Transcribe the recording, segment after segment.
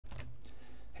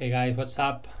Hey guys, what's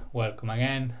up? Welcome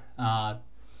again.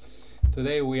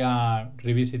 Today we are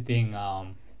revisiting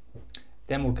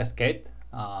TEMUR Cascade.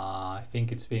 I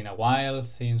think it's been a while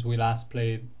since we last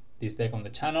played this deck on the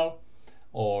channel,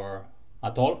 or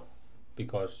at all,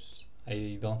 because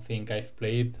I don't think I've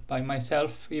played by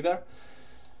myself either.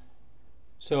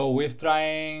 So we're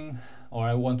trying, or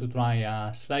I want to try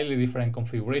a slightly different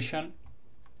configuration.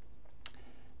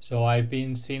 So I've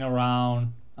been seeing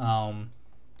around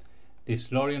these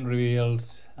Lórien Revealed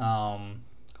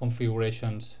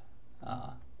configurations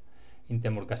in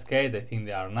TEMUR Cascade. I think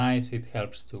they are nice. It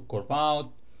helps to curve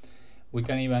out. We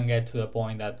can even get to the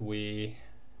point that we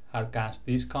hardcast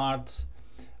these cards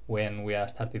when we are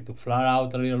starting to flare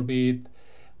out a little bit.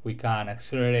 We can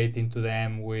accelerate into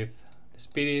them with the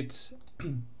spirits,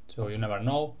 so you never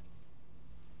know.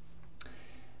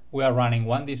 We are running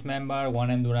one Dismember, one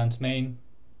Endurance main.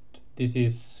 This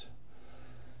is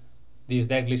this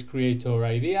Decklist creator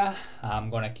idea. I'm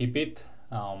gonna keep it.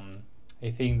 I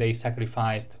think they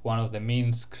sacrificed one of the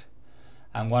Minsc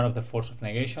and one of the Force of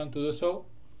Negation to do so.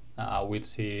 We'll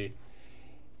see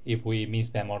if we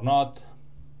miss them or not.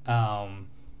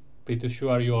 Pretty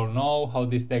sure you all know how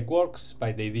this deck works,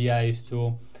 but the idea is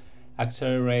to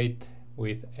accelerate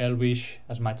with Elvish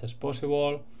as much as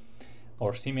possible,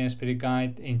 or Simian Spirit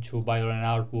Guide into Violent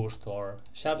Outburst or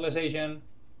Shardless Agent,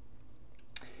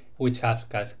 which has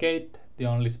Cascade. The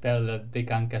only spell that they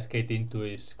can cascade into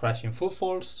is Crashing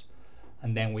Footfalls,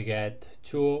 and then we get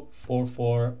 2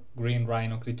 4/4 green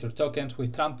Rhino creature tokens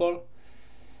with trample.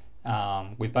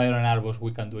 With Violent Outburst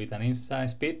we can do it an instant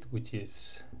speed, which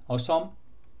is awesome.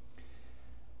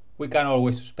 We can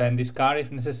always suspend this card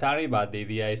if necessary, but the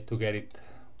idea is to get it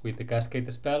with the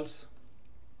cascade spells.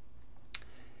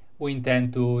 We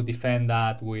intend to defend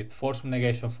that with Force of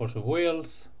Negation, Force of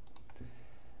Wills.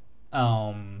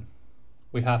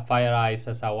 We have Fire Eyes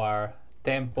as our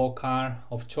tempo card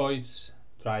of choice.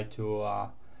 Try to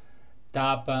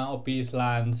tap OP's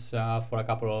lands for a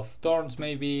couple of turns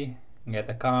maybe, get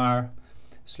a card,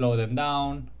 slow them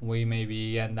down. We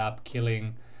maybe end up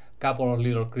killing a couple of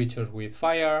little creatures with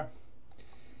fire.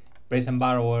 Brazen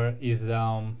Borrower is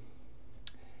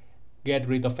get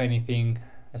rid of anything,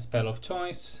 a spell of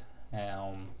choice.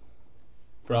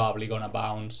 Probably gonna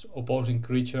bounce opposing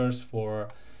creatures for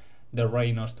the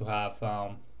Rhinos to have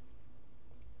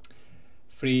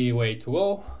free way to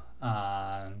go,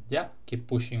 and yeah, keep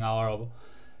pushing our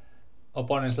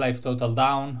opponent's life total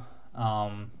down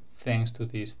thanks to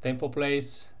this tempo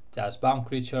plays. Just bound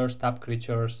creatures, tap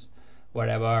creatures,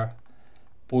 wherever,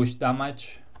 push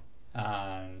damage,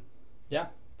 and yeah,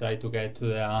 try to get to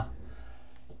the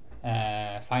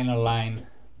final line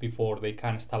before they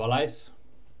can stabilize.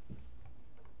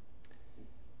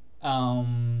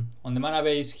 On the mana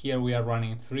base here we are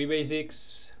running 3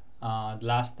 basics.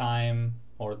 Last time,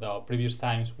 or the previous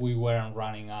times, we weren't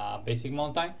running a basic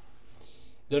mountain.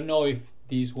 Don't know if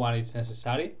this one is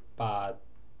necessary, but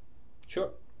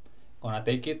sure, gonna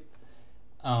take it.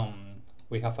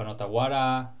 We have an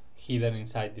Otawara hidden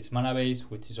inside this mana base,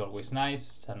 which is always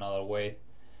nice. It's another way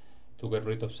to get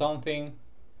rid of something.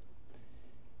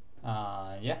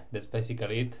 Yeah, that's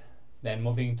basically it. Then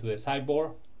moving to the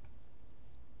sideboard,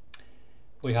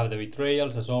 we have the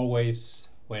betrayals as always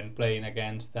when playing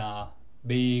against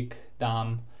big,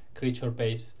 dumb,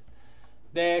 creature-based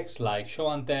decks like Show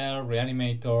and Tell,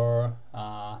 Reanimator,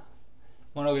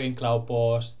 Mono Green Cloud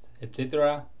Post,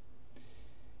 etc.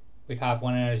 We have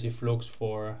one Energy Flux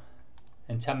for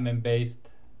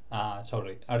enchantment-based,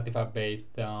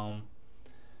 artifact-based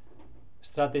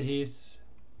strategies.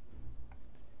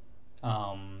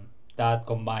 That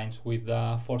combines with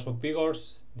the Force of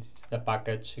Vigors. This is the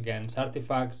package against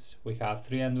artifacts. We have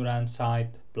 3 Endurance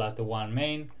side plus the 1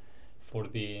 main for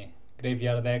the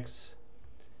graveyard decks.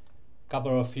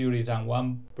 Couple of Furies and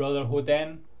 1 Brotherhood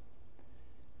N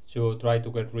to try to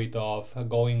get rid of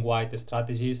going white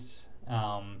strategies.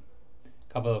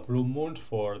 Couple of Blue Moons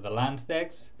for the lands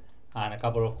decks, and a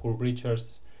couple of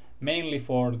Hullbreachers mainly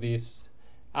for this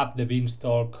up the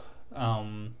beanstalk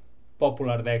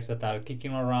popular decks that are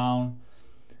kicking around,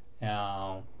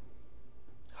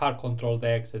 hard control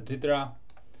decks, etc.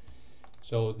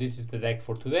 So this is the deck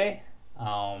for today.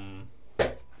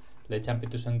 Let's jump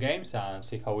into some games and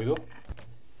see how we do.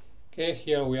 Okay,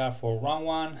 here we are for round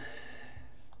 1.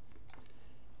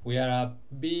 We are a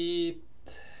bit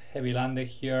heavy landed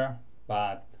here,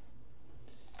 but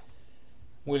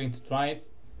willing to try it.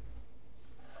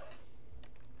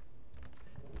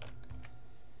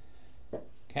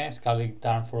 Okay, Scalding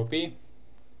Tarn for OP,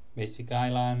 basic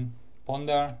island,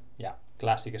 ponder, yeah,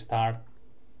 classic start.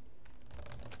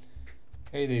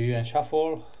 Okay, they didn't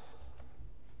shuffle.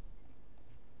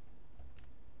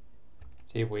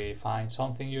 See if we find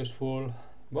something useful.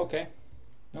 Okay,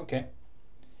 okay.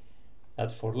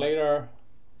 That's for later.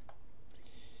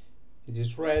 This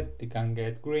is red, they can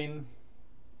get green.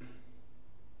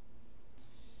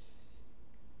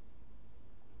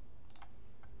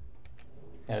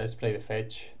 Yeah, let's play the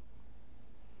fetch.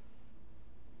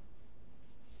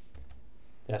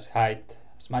 Just hide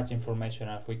as much information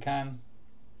as we can.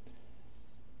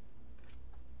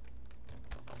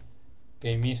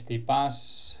 Okay, Misty,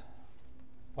 pass.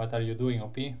 What are you doing,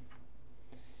 OP?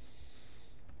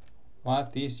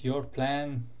 What is your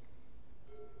plan?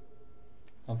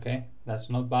 Okay, that's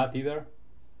not bad either.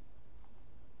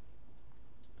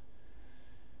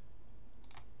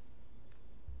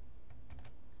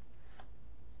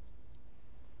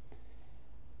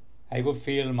 I would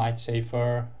feel much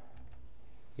safer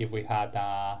if we had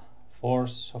a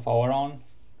force of our own,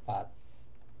 but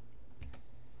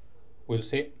we'll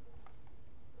see.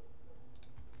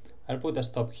 I'll put a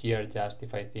stop here just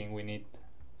if I think we need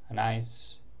a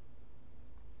nice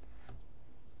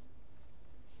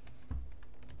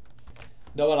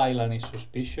double island is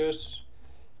suspicious.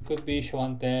 Could be show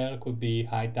and tell, could be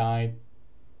high tide.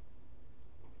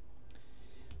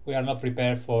 We are not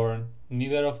prepared for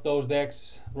neither of those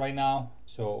decks right now,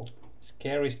 so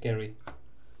scary, scary.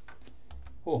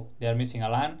 Oh, they are missing a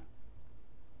land.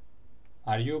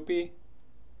 Are you P?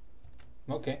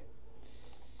 Okay.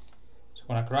 It's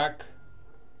gonna crack.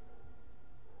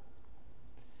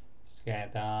 Let's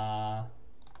get a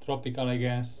tropical, I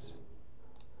guess.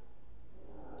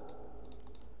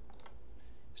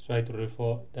 Let's try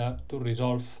to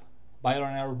resolve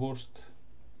Violent Outburst.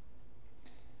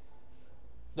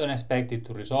 Don't expect it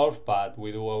to resolve, but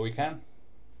we do what we can.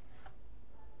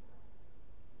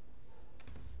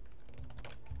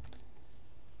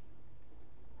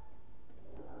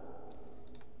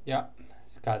 Yeah,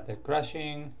 it's got the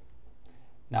crashing.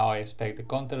 Now I expect the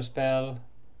counter spell.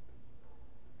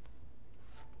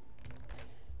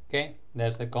 Okay,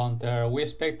 there's the counter we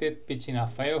expected, pitching a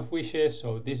 5 of wishes,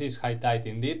 so this is high tide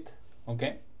indeed.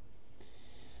 Okay.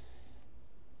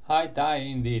 High tide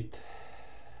indeed.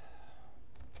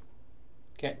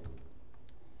 Okay.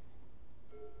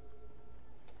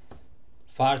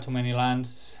 Far too many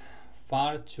lands.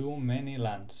 Far too many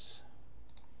lands.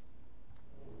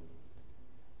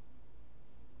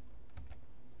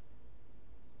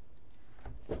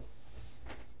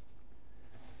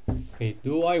 Okay,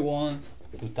 do I want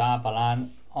to tap a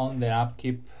land on their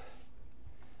upkeep?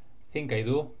 I think I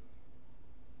do.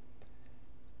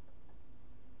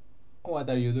 What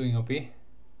are you doing, OP?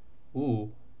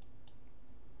 Ooh.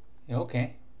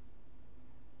 Okay.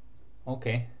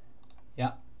 Okay.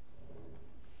 Yeah.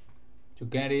 To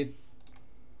get it.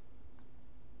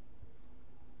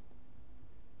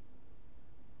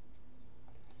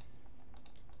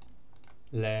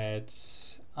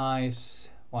 Let's ice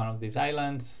one of these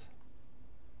islands.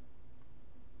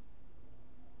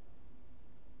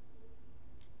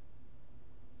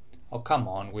 Oh, come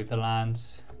on with the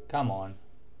lands. Come on.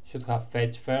 Should have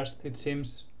fetch first, it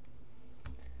seems.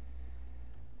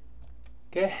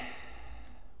 Okay.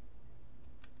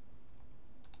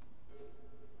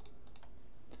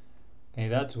 Okay,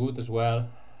 that's good as well.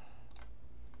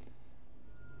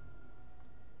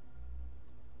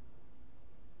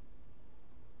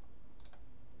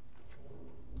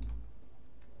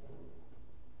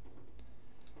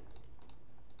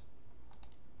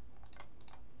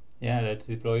 Yeah, let's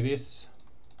deploy this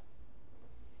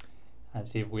and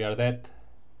see if we are dead.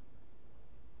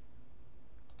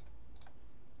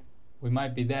 We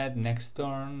might be dead next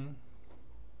turn.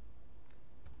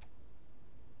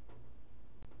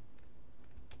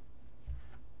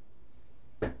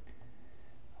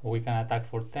 We can attack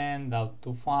for 10, down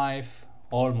to 5,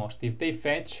 almost. If they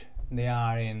fetch, they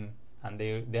are in, and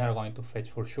they are going to fetch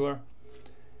for sure.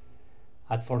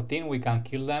 At 14 we can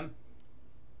kill them.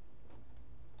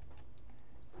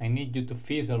 I need you to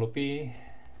fizzle, OP. They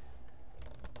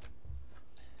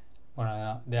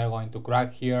are going to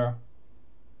crack here.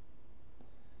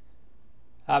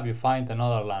 Have you find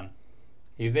another land.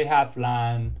 If they have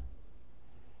land,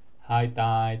 high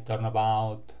tide,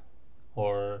 turnabout,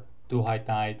 or 2 high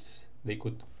tides, they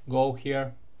could go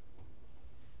here.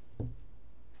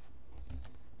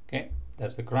 Okay,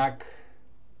 there's the crack.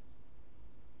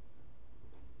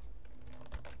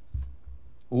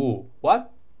 Ooh,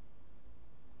 what?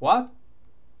 What?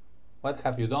 What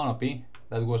have you done, OP?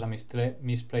 That was a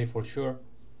misplay for sure.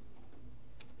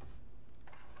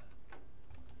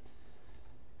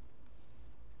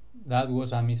 That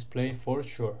was a misplay for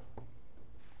sure.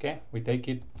 Okay, we take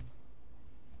it.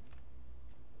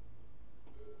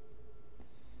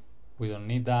 We don't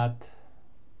need that.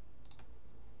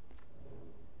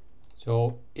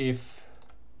 So if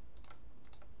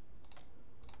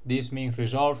this means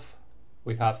resolve,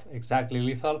 we have exactly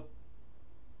lethal.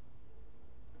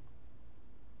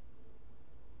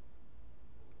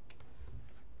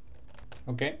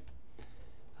 Okay,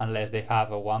 unless they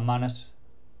have a 1 mana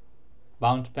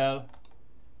bounce spell.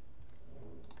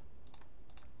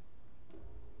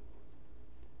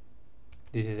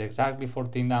 This is exactly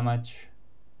 14 damage.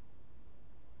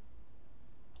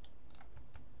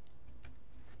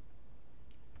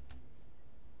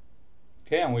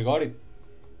 Okay, and we got it.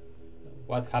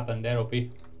 What happened there, OP?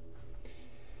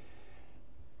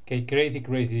 Okay,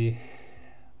 crazy.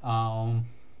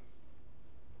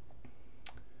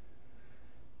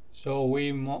 So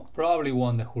we probably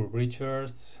won the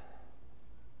Hullbreachers.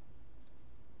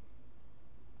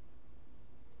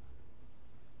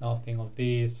 Nothing of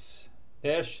this.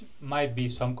 There might be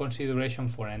some consideration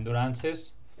for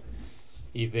endurances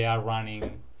if they are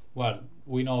running. Well,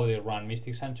 we know they run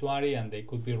Mystic Sanctuary and they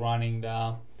could be running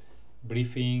the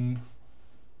Briefing.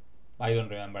 I don't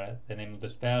remember the name of the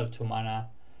spell, 2 mana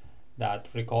that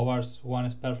recovers 1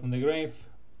 spell from the grave.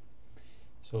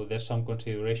 So there's some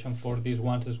consideration for these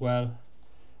ones as well.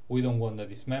 We don't want the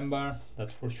Dismember,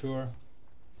 that's for sure.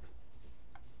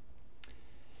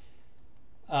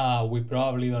 We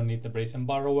probably don't need the Brazen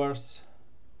Borrowers.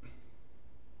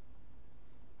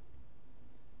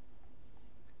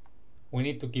 We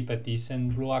need to keep a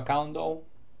decent blue account though.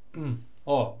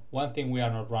 Oh, one thing we are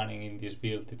not running in this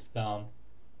build, it's the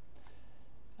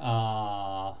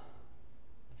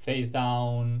face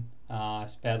down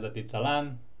spell that it's a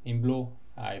land in blue.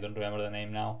 I don't remember the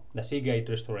name now. The Seagate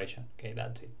Restoration. Okay,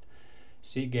 that's it.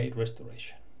 Seagate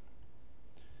Restoration.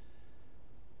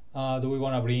 Do we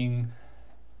want to bring...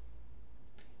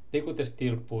 They could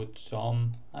still put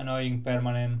some annoying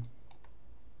permanent.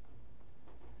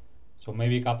 So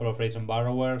maybe a couple of Brazen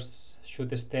Borrowers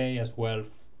should stay as well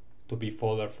to be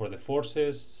fodder for the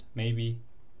forces, maybe.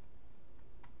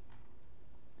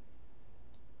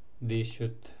 This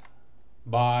should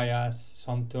buy us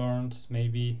some turns,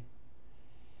 maybe.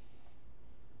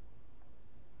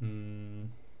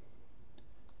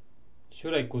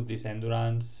 Should I cut this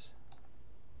endurance?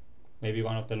 Maybe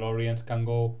one of the Loriens can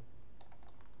go.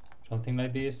 Something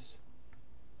like this.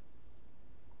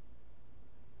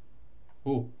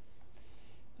 Ooh.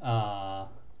 I'm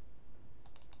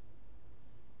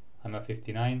at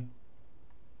 59.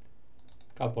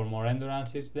 Couple more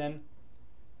endurances then.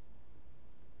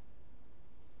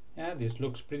 Yeah, this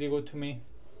looks pretty good to me.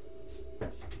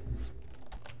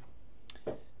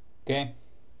 Okay,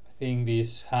 I think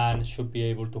this hand should be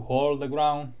able to hold the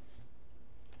ground.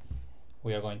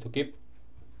 We are going to keep.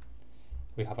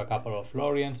 We have a couple of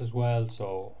Loriens as well,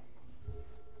 so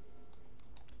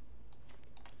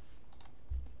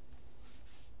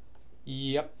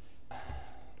yep.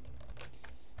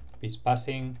 He's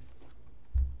passing.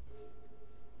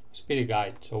 Spirit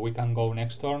Guide, so we can go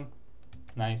next turn.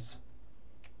 Nice.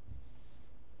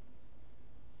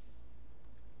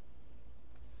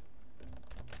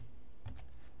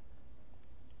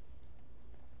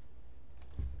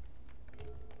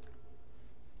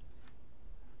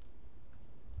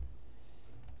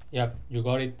 Yep, you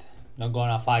got it. Not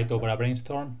gonna fight over a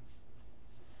brainstorm.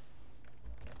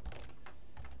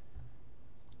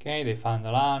 Okay, they found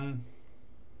the land.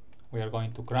 We are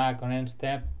going to crack on end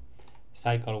step.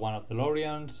 Cycle one of the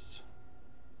Loriens.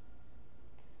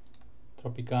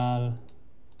 Tropical.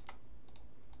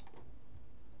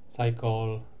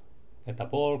 Cycle. Get a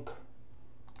bulk.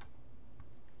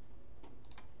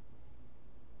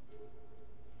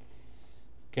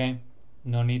 Okay,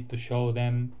 no need to show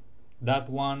them that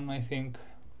one, I think.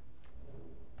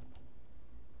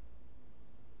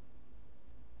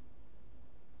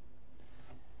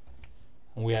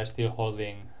 We are still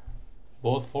holding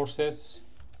both forces.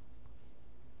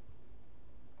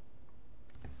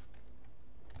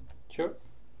 Sure.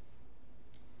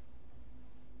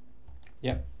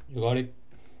 Yep, you got it.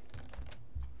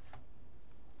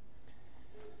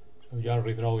 So you are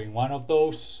redrawing one of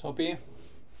those, OP.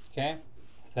 Okay,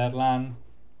 third land.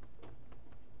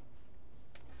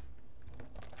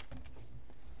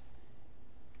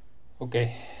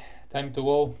 Okay, time to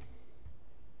go.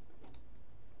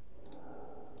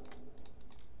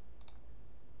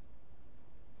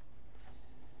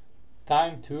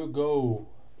 Time to go.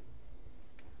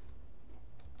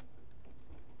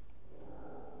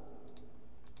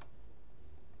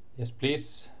 Yes,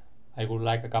 please. I would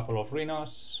like a couple of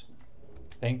Rhinos.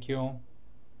 Thank you.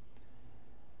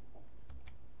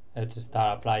 Let's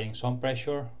start applying some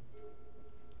pressure.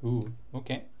 Ooh,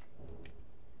 okay.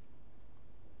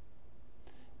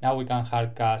 Now we can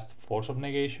hard cast Force of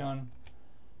Negation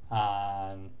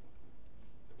and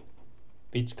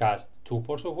pitch cast 2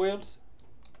 Force of Wills.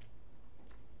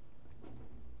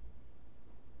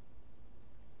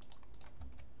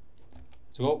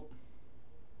 Let's go.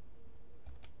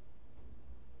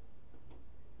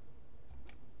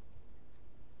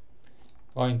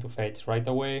 Going to fetch right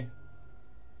away.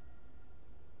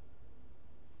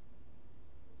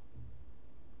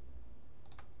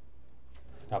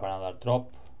 Grab another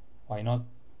drop, why not?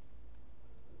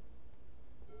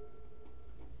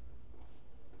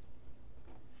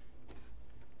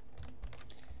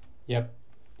 Yep,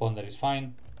 Ponder is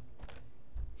fine.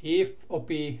 If OP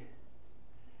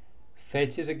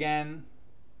fetches again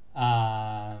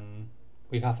and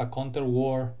we have a counter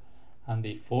war and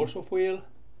the Force of Will,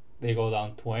 they go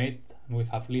down to 8 and we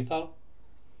have lethal.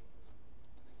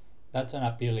 That's an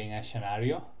appealing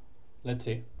scenario. Let's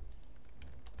see.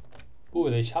 Ooh,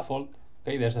 they shuffled.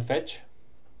 Okay, there's a fetch.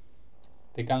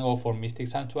 They can go for Mystic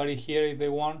Sanctuary here if they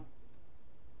want.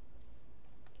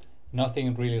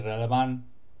 Nothing really relevant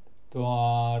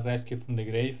to rescue from the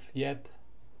grave yet.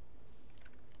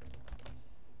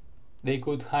 They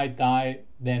could High Tide,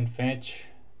 then fetch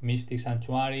Mystic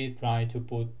Sanctuary, try to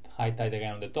put High Tide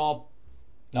again on the top.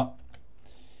 No.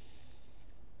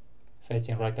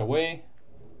 Fetching right away.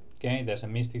 Okay, there's a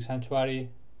Mystic Sanctuary.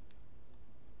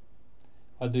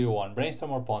 What do you want?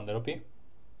 Brainstorm or Ponder, OP?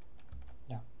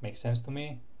 Yeah, makes sense to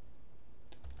me.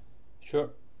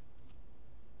 Sure.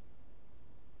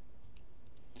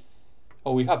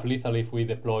 Oh, we have lethal if we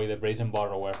deploy the Brazen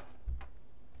Borrower.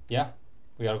 Yeah,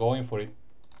 we are going for it.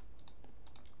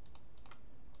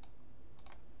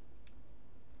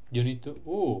 You need to...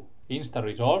 Ooh, insta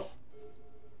resolve.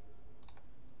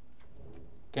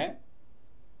 Okay.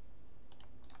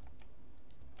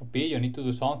 OP, you need to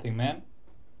do something, man.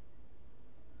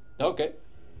 Okay.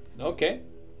 Okay.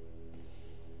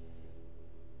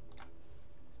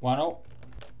 1-0.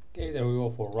 Okay, there we go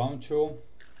for round 2.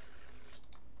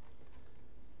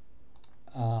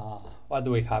 What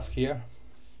do we have here?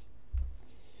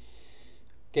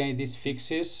 Okay, this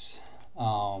fixes.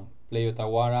 Play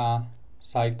Otawara,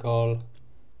 cycle.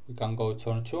 We can go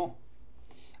turn 2.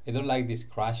 I don't like this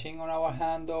crashing on our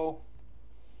hand though.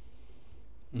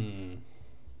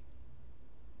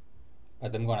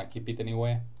 But I'm gonna keep it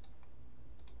anyway.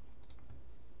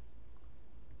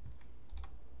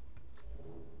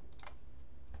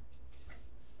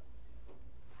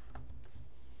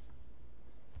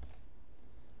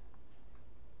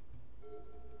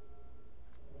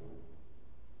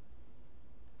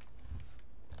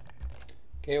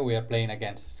 Okay, we are playing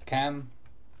against Scam,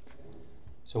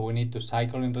 so we need to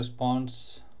cycle in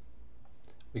response.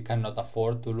 We cannot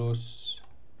afford to lose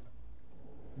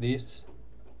this.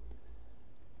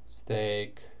 Let's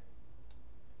take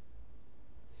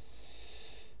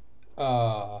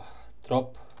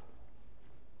drop.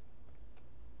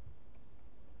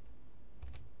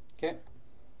 Okay.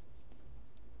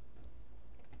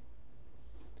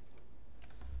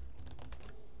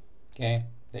 Okay.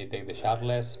 They take the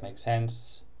Shardless, makes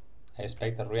sense. I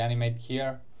expect a reanimate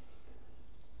here.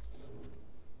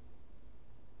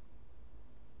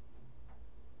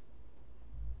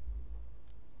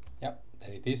 Yep,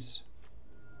 there it is.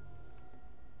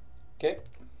 Okay.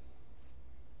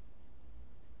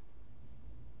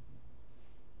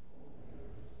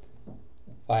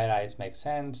 Fire Eyes makes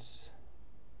sense.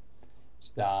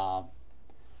 It's the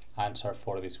answer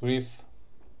for this grief.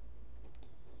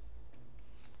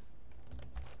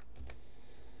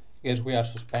 Guess we are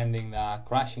suspending the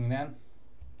crashing then.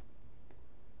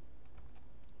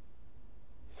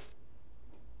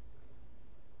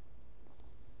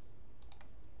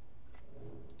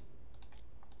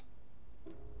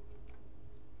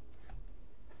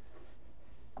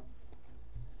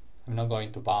 I'm not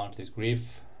going to bounce this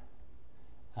grief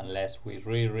unless we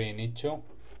really need to.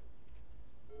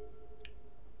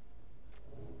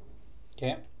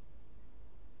 Okay.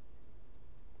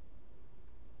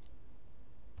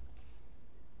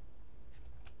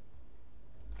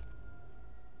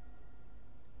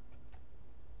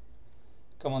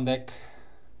 Come on, deck.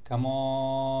 Come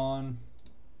on.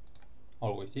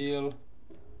 Always heal.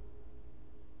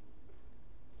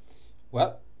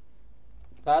 Well,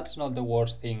 that's not the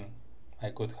worst thing I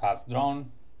could have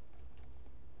drawn.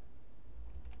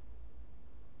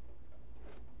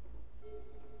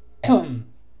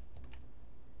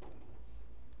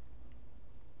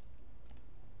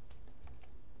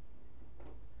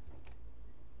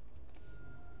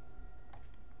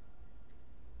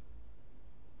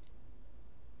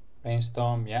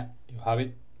 Brainstorm, yeah, you have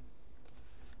it.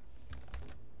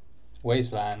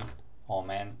 Wasteland, oh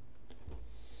man.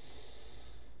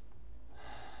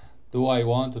 Do I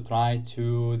want to try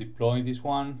to deploy this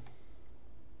one?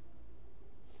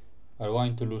 We're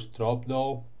going to lose drop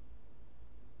though.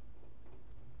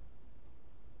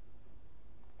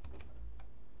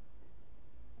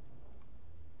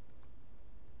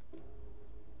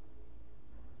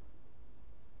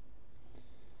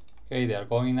 Okay, they are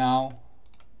going now.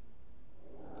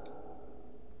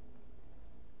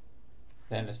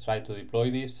 Then let's try to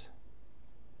deploy this.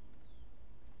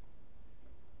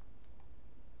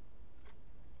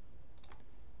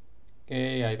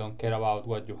 Okay, I don't care about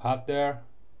what you have there.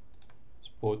 Let's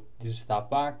put this stuff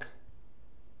back.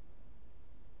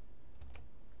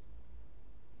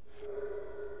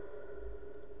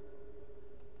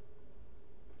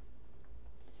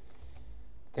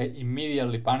 Okay,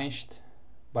 immediately punished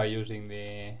by using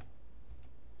the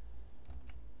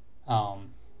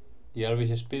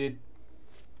Elvish Spirit.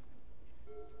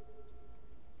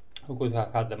 Who could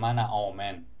have had the mana? Oh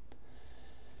man.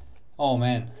 Oh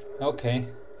man. Okay.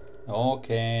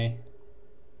 Okay.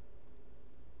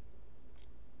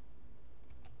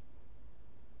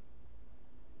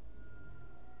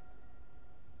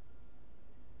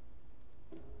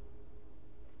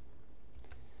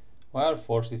 Well,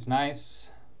 Force is nice.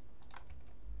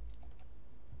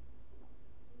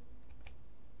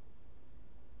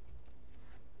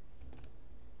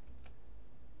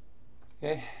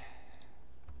 Okay.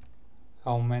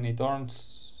 How many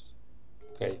turns?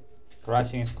 Okay.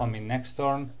 Crashing is coming next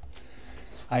turn.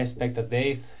 I expect a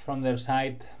death from their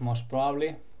side, most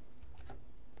probably.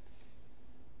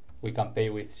 We can pay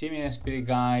with Simian Spirit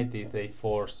Guide. If they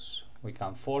force, we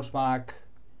can force back.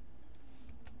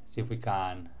 See if we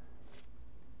can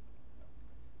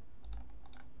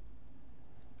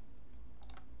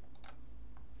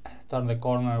turn the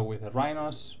corner with the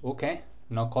Rhinos. Okay,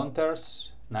 no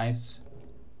counters. Nice.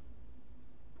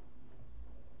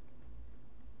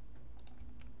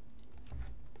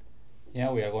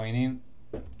 Yeah, we are going in.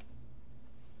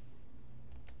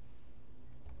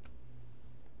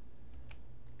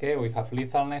 Okay, we have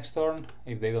lethal next turn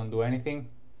if they don't do anything.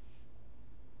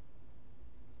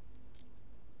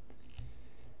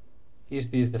 Is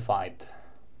this the fight?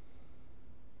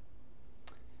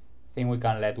 I think we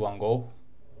can let one go.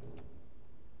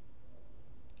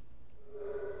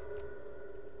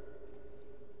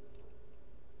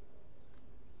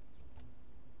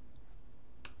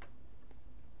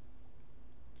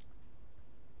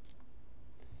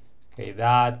 Okay,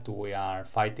 that we are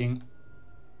fighting.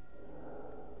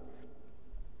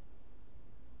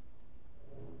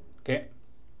 Okay.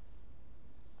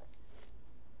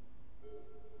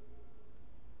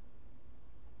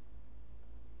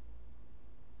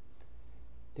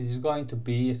 This is going to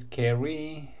be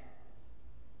scary.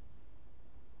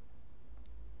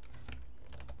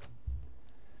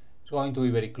 It's going to be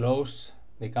very close.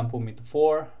 They can put me to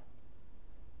 4,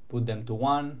 put them to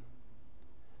 1.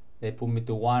 They put me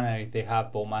to 1, and if they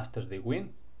have Bowmasters, they win.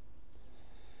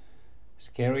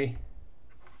 Scary.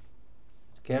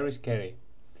 Scary, scary.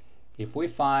 If we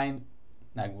find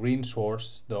a green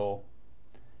source though,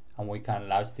 and we can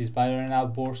launch this Violent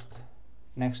Outburst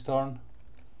next turn,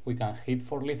 we can hit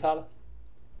for lethal.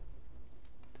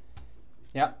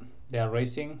 Yeah, they are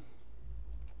racing.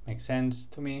 Makes sense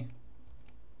to me.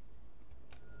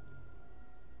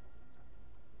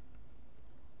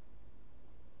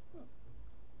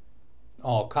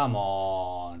 Oh, come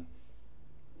on.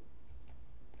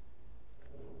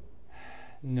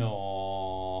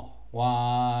 No.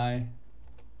 Why?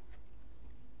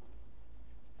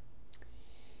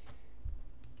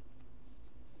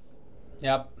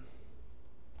 Yep.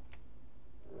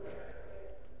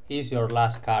 He's your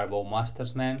last card,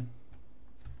 Bowmasters, man.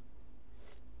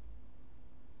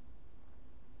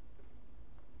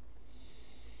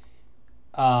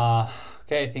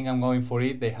 Okay, I think I'm going for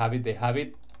it. They have it, they have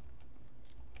it.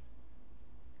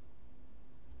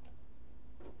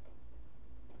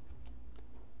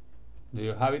 Do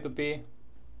you have it, OP?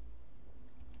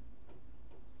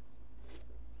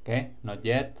 Okay, not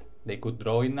yet. They could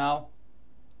draw it now.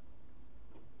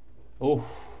 Oh,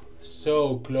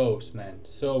 so close, man.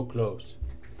 So close.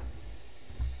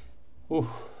 Ooh,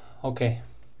 okay.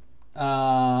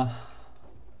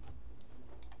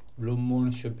 Blue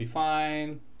Moon should be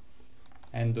fine.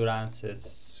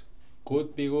 Endurances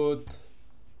could be good.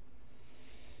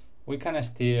 We can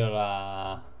still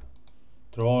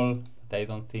troll, but I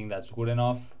don't think that's good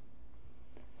enough.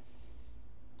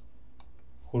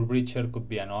 Hullbreacher could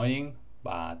be annoying,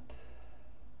 but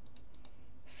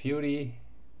Fury,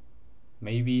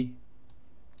 maybe.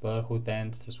 Brotherhood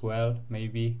ends as well,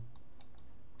 maybe.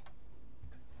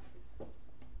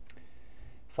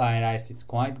 Fire Ice is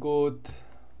quite good.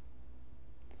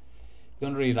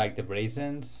 Don't really like the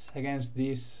Brazens against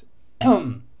this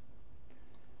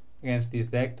against this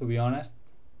deck, to be honest.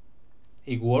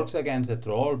 It works against the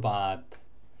troll, but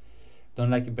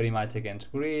don't like it very much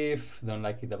against Grief. Don't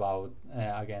like it about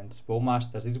against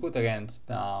Bowmasters. It's good against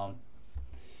Murktide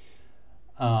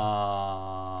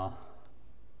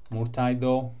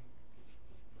though.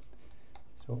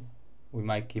 So we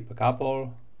might keep a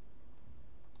couple.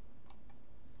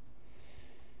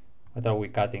 What are we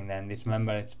cutting then?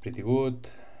 Dismember is pretty good.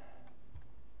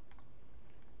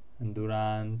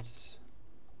 Endurance.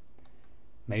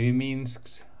 Maybe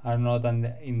Minscs are not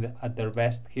at their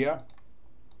best here.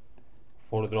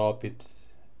 4-drop, it's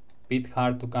a bit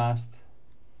hard to cast.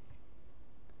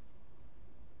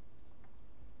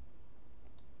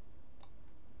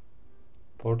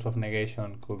 Force of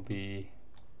Negation could be...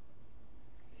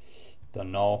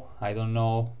 don't know. I don't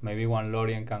know. Maybe one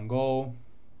Lórien can go.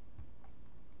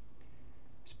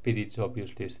 Spirits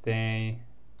obviously stay.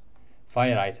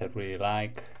 Fire Eyes I really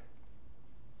like.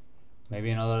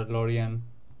 Maybe another Lórien.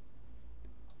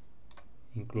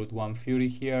 Include one Fury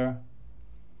here.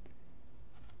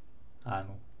 And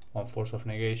one Force of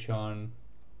Negation.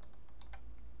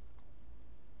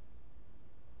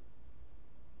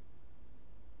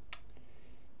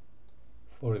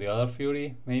 For the other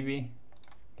Fury, maybe.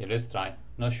 Okay, let's try.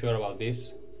 Not sure about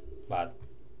this, but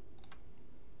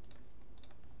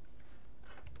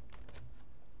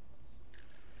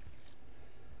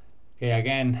okay,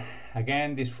 again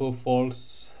these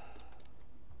Footfalls.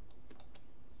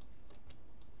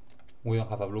 We don't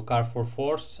have a blue card for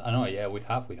Force. No, yeah, we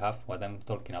have what I'm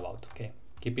talking about. Okay,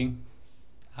 keeping.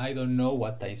 I don't know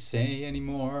what I say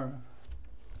anymore.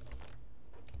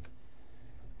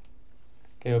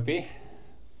 KOP,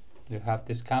 you have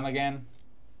this cam again.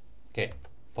 Okay,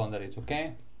 Ponder is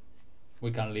okay.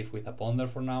 We can live with a Ponder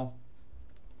for now.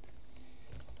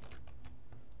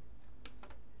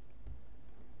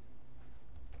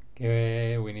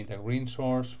 Okay, we need a green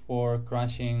source for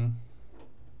crashing.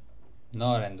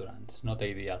 Not endurance, not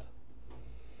ideal.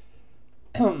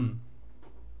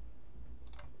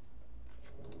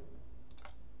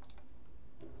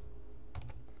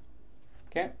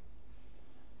 Okay.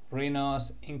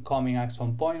 Rhinos incoming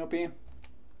action point OP.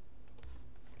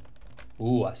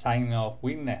 Ooh, a sign of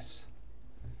weakness.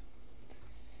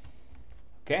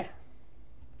 Okay.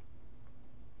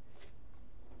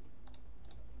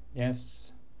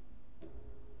 Yes.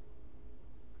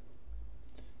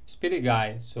 Spirit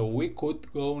Guy, so we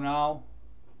could go now.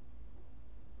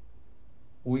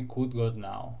 We could go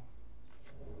now.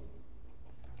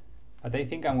 But I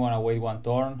think I'm gonna wait one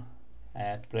turn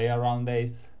and play around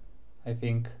 8th. I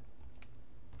think.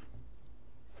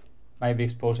 Might be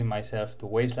exposing myself to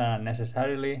Wasteland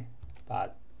unnecessarily,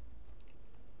 but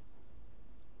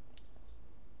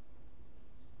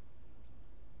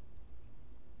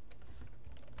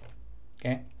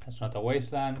okay, that's not a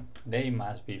Wasteland. They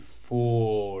must be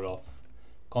full of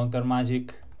counter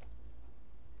magic.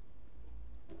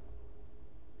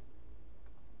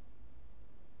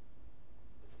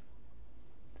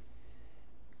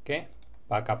 Okay,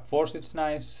 backup Force, it's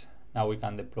nice. Now we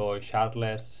can deploy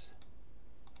Shardless,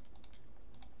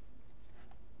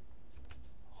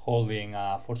 holding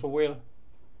a Force of Will.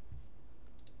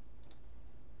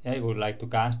 Yeah, I would like to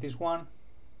cast this one.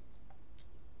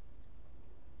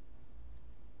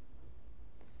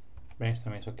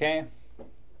 Brainstorm is okay.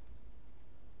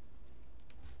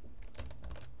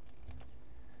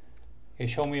 Okay,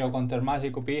 show me your counter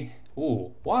magic OP.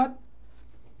 Ooh, what?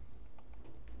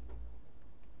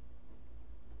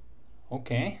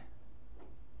 Okay.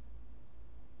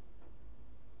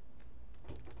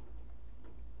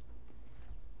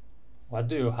 What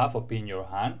do you have up in your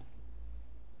hand?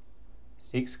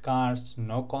 6 cards,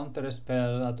 no counter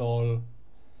spell at all.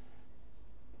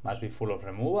 Must be full of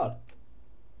removal,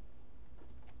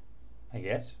 I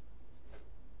guess.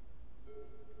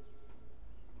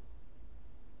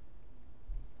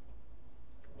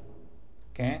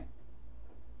 Okay.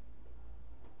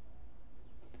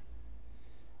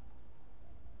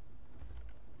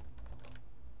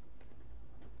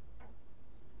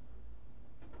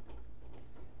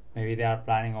 Maybe they are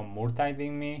planning on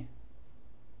Murktiding me.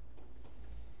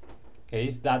 Okay,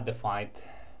 is that the fight?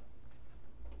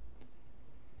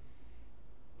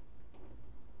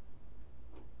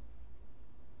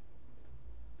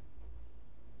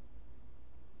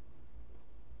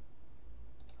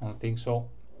 I don't think so.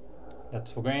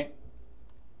 That's okay.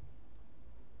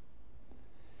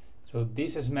 So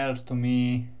this smells to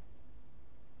me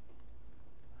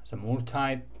as a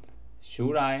Murktide.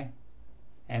 Should I?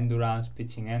 Endurance,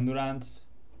 pitching Endurance.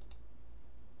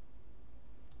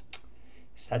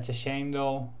 Such a shame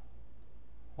though.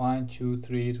 1, 2,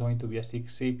 3, it's going to be a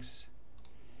 6-6.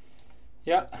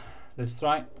 Yeah, let's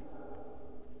try.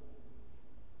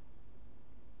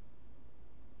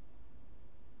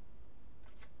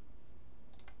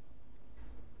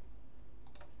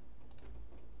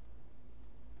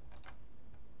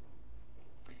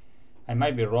 I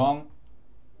might be wrong,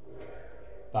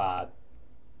 but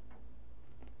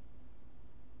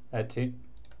let's see.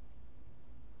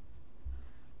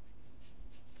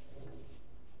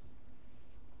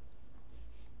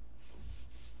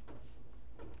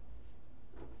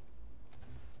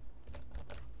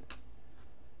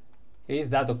 Is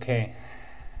that okay?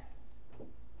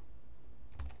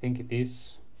 I think it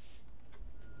is.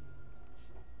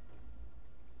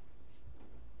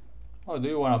 Oh, do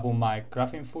you want to put my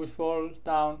Crashing Footfalls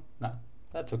down? No,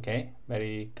 that's okay.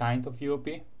 Very kind of you, OP.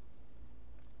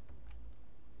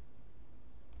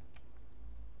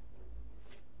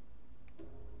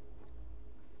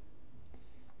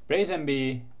 Brazen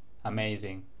B,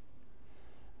 amazing.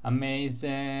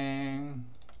 Amazing.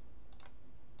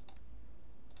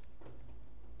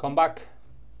 Come back.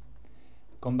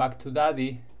 Come back to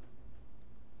daddy.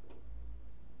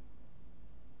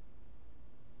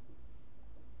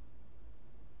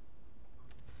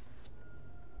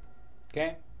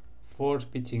 Okay. Force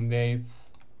pitching Dave.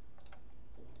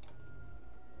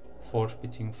 Force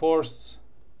pitching Force.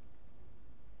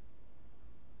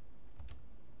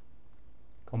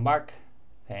 Come back.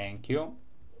 Thank you.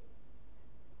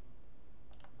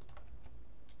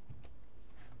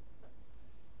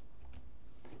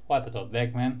 What a top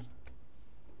deck, man.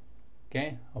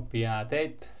 Okay, OP at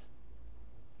 8.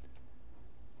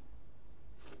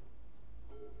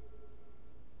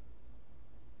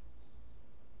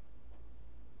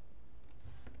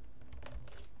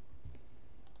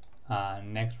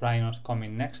 Next Rhinos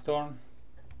coming next turn.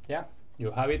 Yeah,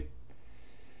 you have it.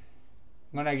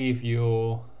 I'm gonna give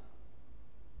you...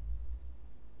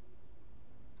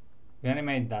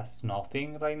 Reanimate does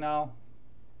nothing right now.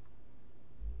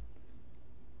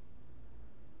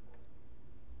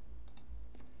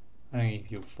 I'm gonna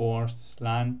give you Force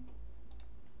land,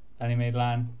 Animate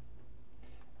land.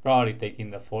 Probably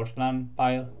taking the Force land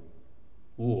pile.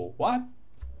 Ooh, what?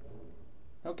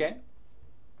 Okay.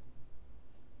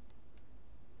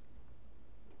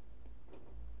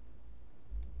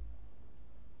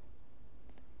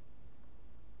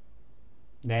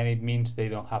 Then it means they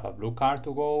don't have a blue card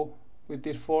to go with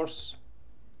this Force,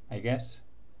 I guess.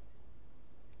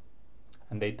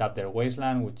 And they tap their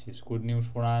Wasteland, which is good news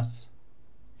for us.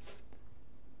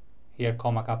 Here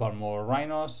come a couple more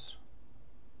Rhinos.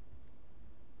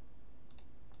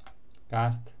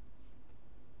 Cast.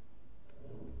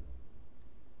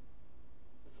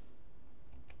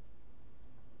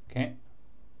 Okay.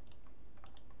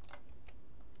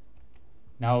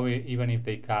 Now even if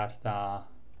they cast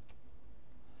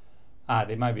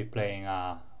they might be playing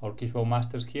Orcish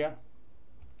Bowmasters here.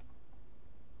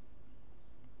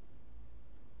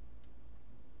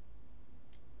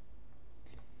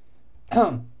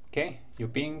 Okay, you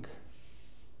ping.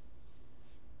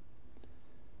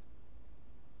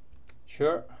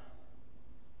 Sure.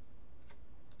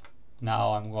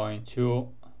 Now I'm going to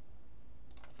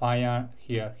fire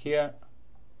here.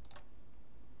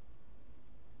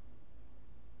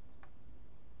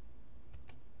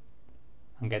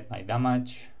 And get my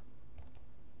damage.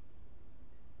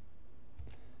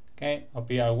 Okay,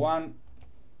 OPR1.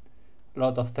 A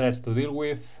lot of threats to deal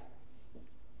with.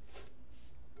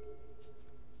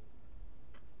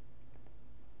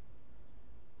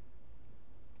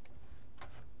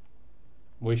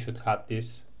 We should have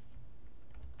this.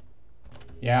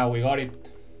 Yeah, we got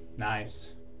it.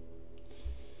 Nice.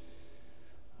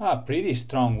 Pretty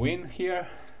strong win here.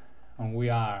 And we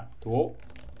are 2-0.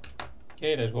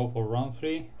 Okay, let's go for round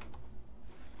 3.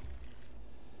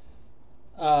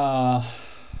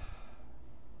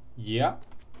 Yeah,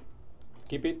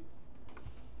 keep it.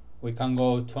 We can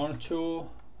go turn 2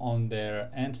 on their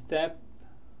end step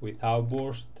with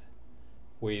Outburst,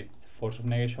 with Force of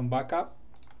Negation backup.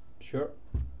 Sure.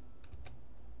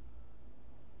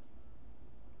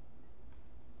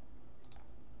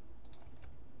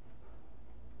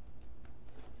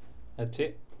 That's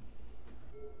it.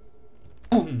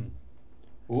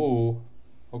 Ooh,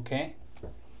 okay.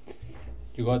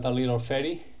 You got a little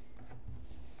fairy,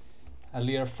 a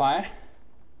little fire.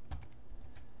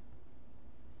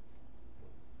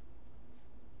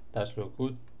 That's look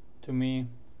good to me.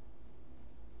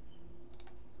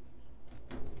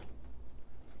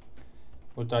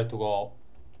 We'll try to go.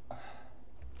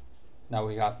 Now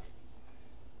we have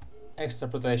extra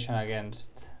protection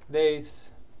against days.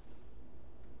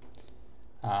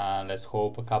 Let's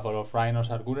hope a couple of Rhinos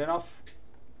are good enough.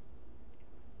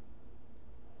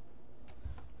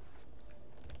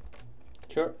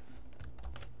 Sure.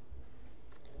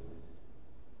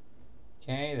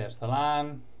 Okay, there's the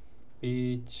land,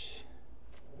 beach,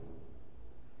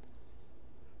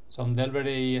 some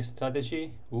Delvery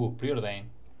strategy. Ooh, preordain.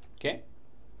 Okay.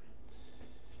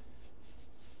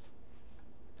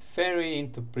 Very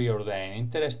into Preordain.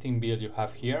 Interesting build you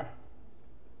have here.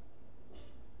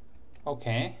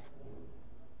 Okay.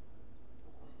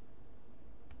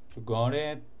 You got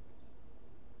it.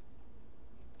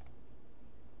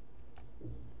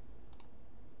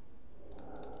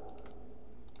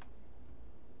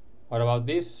 What about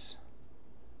this?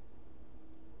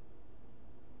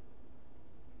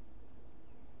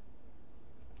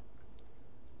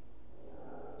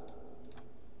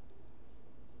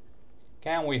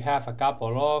 Can we have a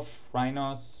couple of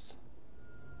Rhinos?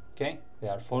 Okay, they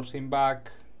are forcing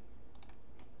back.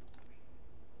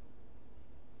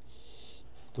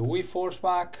 Do we force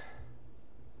back?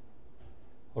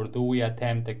 Or do we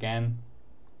attempt again?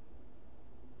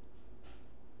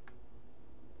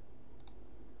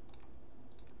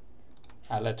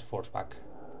 Let's force back.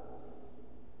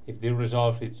 If the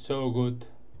resolve is so good.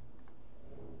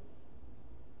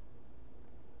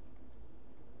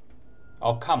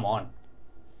 Oh, come on.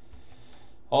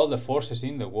 All the forces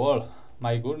in the wall.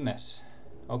 My goodness.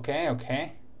 Okay,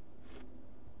 okay.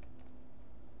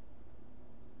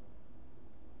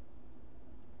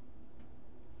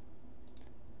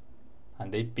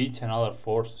 And they pitch another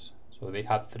force. So they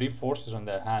have 3 forces on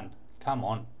their hand. Come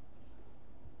on.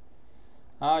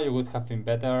 Ah, you would have been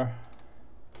better.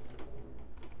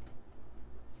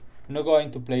 I'm not going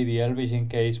to play the Elvish in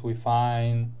case we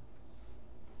find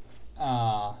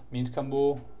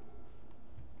Minsc.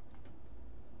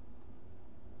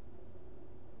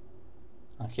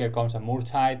 And here comes a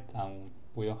Murktide, and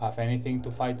we don't have anything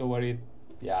to fight over it.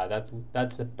 Yeah,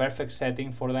 that's the perfect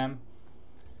setting for them.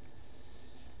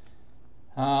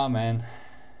 Ah, man.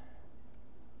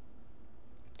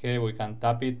 Okay, we can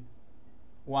tap it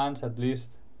once at least.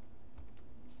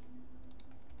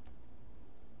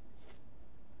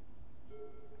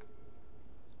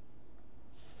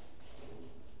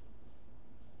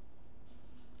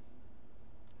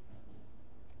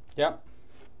 Yeah,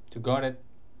 you got it.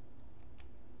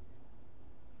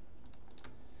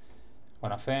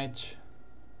 Gonna fetch.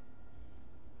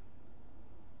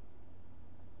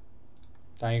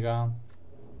 Taiga.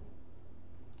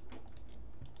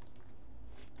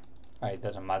 It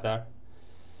doesn't matter.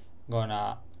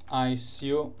 Gonna ice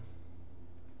you.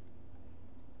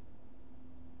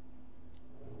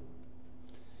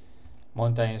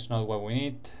 Mountain is not what we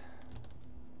need.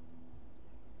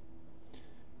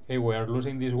 Okay, we are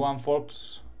losing this one,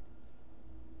 folks.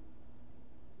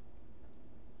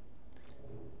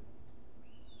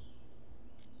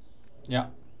 Yeah.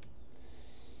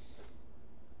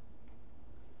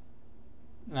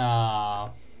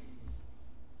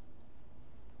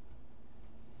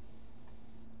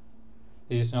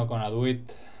 This is not gonna do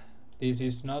it. This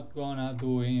is not gonna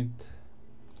do it.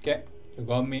 Okay, you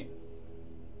got me.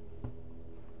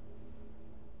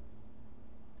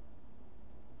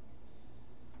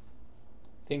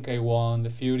 Think I won the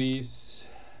Furies,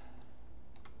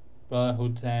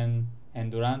 Brotherhoods and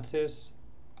Endurances.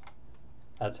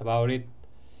 That's about it.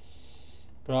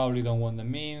 Probably don't want the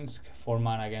Minsc. 4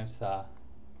 mana against the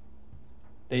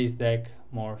Daze deck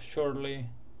more surely.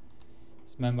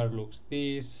 Dismember looks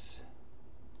this.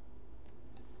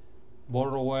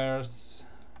 Borrowers.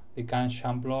 They can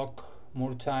champ block.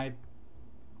 Murktide.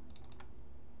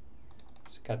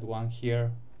 Let's got one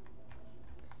here.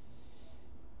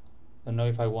 Don't know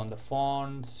if I want the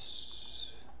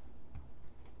fonts.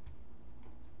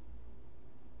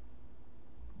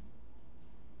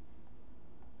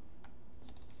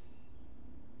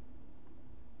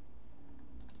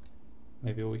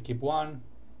 Maybe we keep one.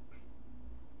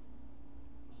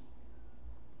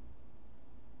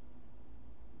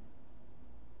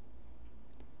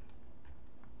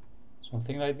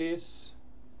 Something like this.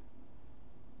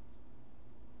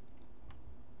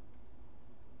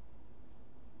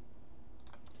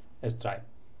 Let's try.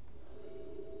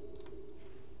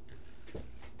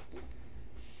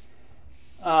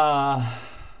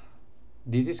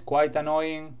 This is quite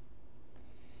annoying.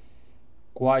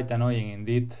 Quite annoying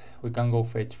indeed. We can go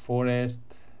fetch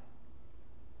forest.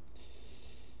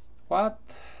 What?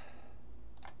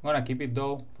 I'm gonna keep it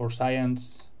though for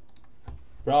science.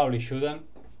 Probably shouldn't,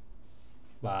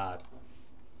 but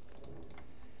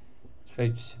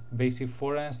fetch basic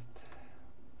forest.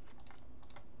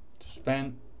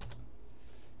 Spend.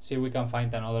 See if we can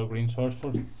find another green source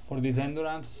for this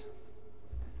endurance.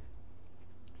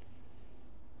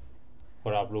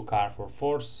 Or a blue card for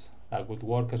force. That would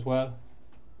work as well.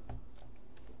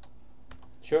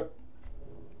 Sure.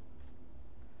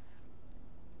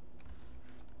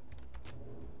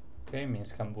 Okay,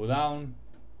 Minsc can go down.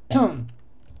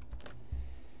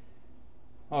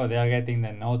 Oh, they are getting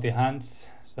the naughty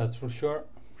hands, that's for sure.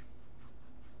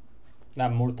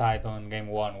 That Murtide on game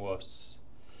 1 was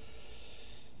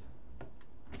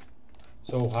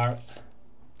so hard.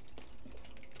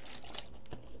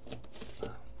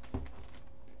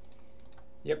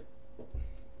 Yep.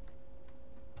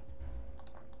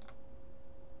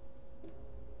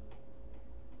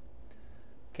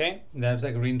 Okay, there's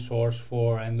a green source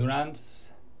for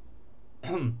endurance.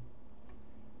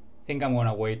 Think I'm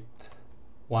gonna wait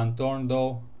one turn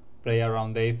though, play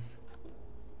around 8th,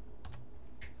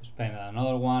 spend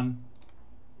another one.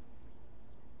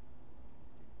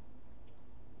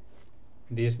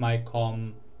 This might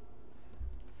come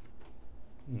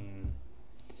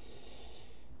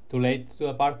too late to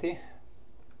the party.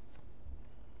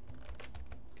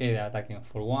 Okay, they're attacking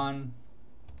for 1.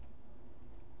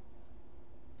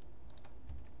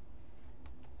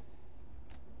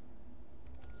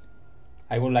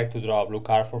 I would like to draw a blue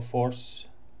card for Force.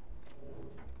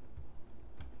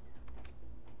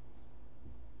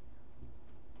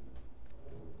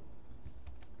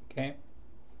 Okay.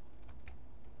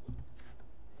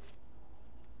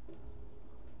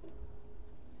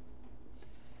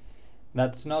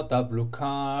 That's not a blue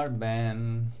card,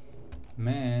 man.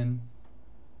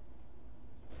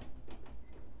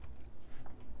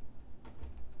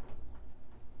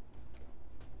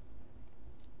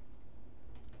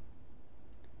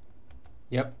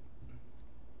 Yep.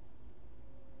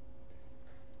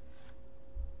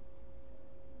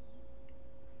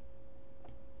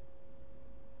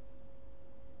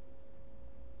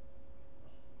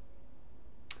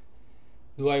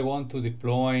 Do I want to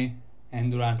deploy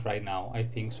Endurance right now? I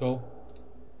think so.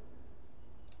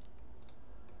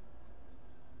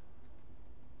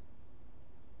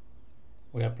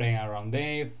 We are playing around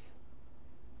 8th.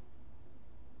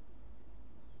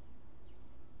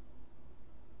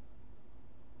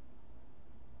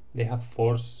 They have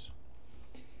Force.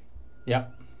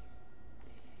 Yep.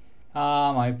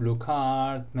 Ah, my blue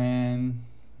card, man.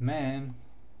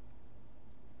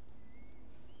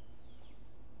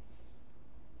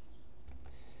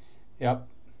 Yep.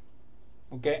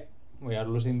 Okay, we are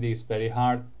losing this very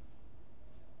hard.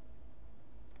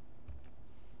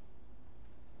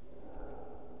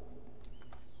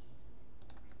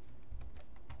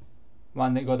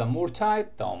 When they got a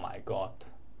Murtide, oh my god.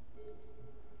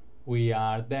 We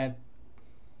are dead.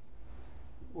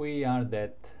 We are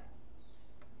dead.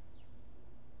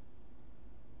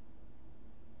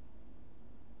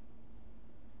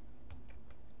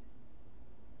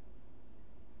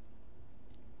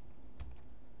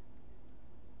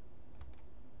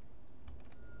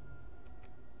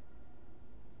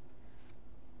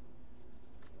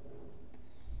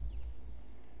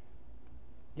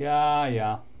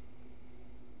 Yeah.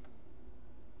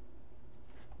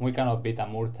 We cannot beat a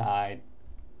Murtide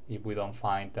if we don't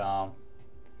find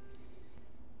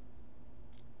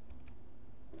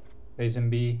Brazen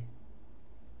B.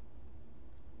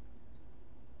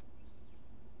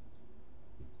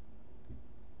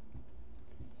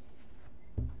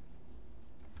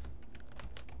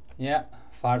 Yeah,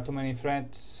 far too many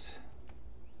threats.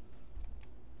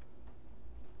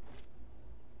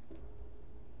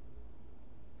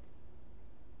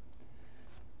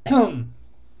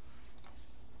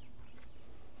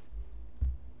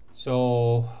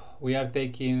 So we are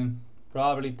taking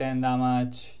probably 10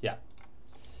 damage. Yeah,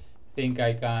 think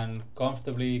I can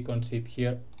comfortably concede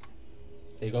here.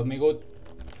 They got me good.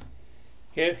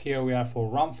 Here we are for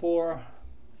round 4.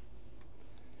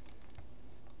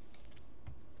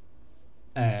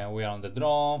 We are on the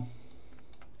draw.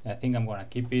 I think I'm gonna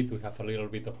keep it. We have a little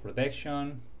bit of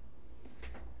protection.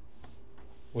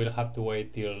 We'll have to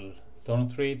wait till turn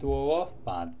 3 to go off,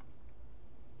 but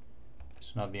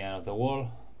it's not the end of the world.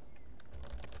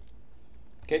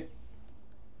 Okay.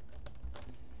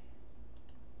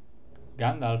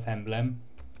 Gandalf emblem,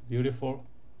 beautiful.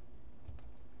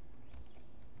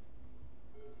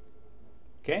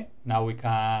 Okay, now we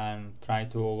can try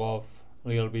to go off a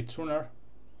little bit sooner.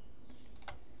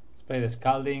 Let's play the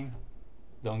Scalding.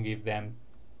 Don't give them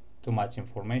too much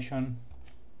information.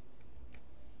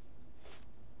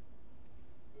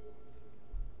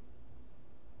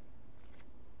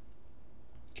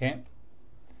 Okay.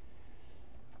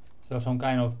 So some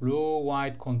kind of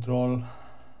blue-white control,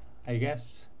 I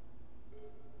guess.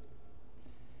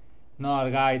 No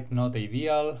our guide, not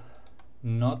ideal.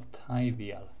 Not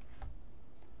ideal.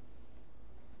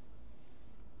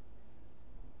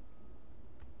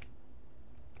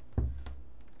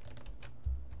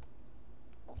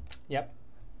 Yep.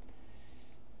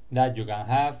 That you can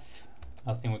have.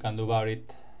 Nothing we can do about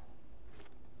it.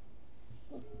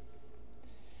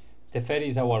 Teferi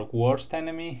is our worst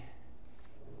enemy.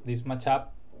 This matchup,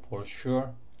 for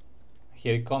sure.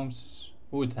 Here it comes.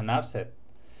 Ooh, it's a Narset.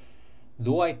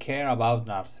 Do I care about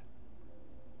Narset?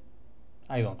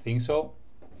 I don't think so.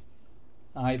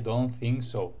 I don't think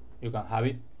so. You can have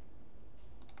it.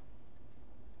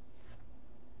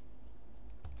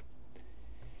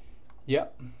 Yeah.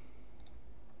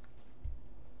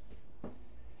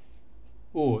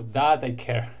 Ooh, that I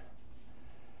care.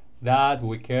 That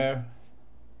we care.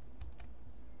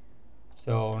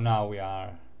 So now we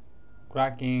are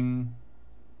cracking.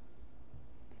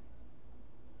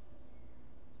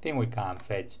 I think we can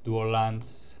fetch dual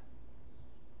lands.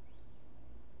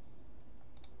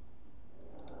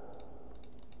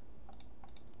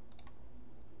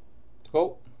 Let's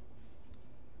go.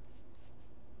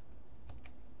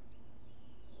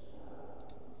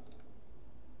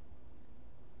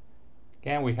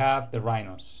 Can we have the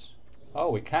Rhinos? Oh,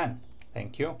 we can.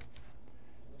 Thank you.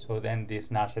 So then this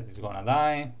Narset is gonna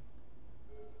die.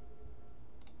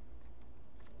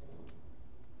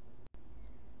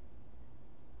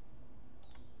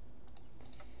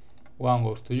 One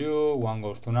goes to you, one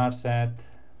goes to Narset.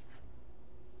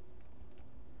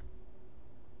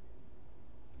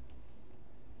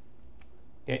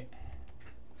 Okay.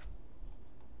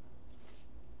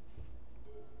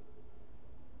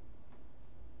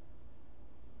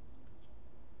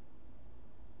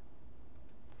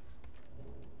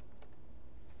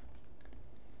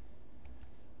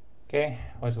 Okay,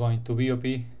 what's going to be OP?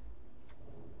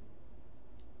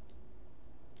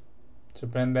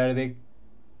 Supreme Verdict.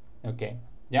 Okay,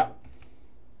 yeah.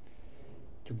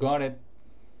 You got it.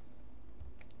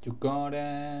 You got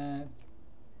it.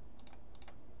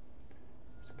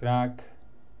 Let's crack.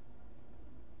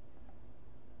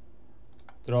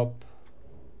 Drop.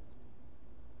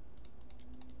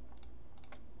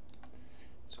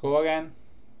 Let's go again.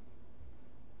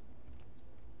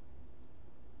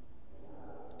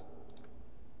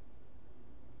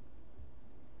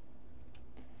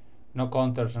 No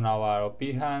counters on our OP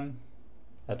hand,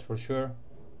 that's for sure.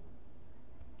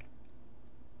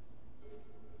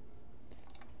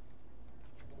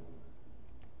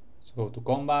 Let's go to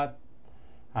combat,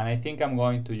 and I think I'm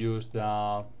going to use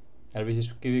the Elvish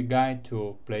Spirit Guide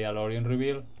to play a Lórien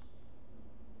Revealed.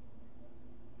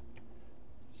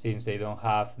 Since they don't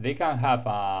have, they can have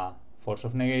a Force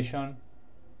of Negation.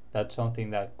 That's something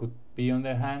that could be on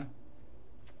their hand.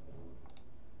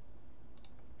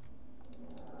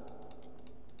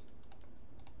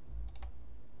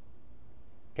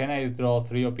 Can I draw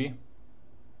 3 OP?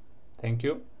 Thank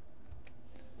you.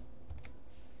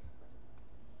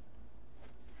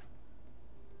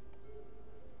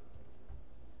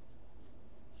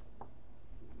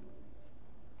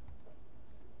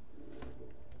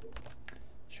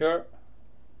 Sure.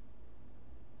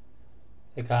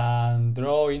 I can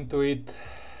draw into it.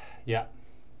 Yeah.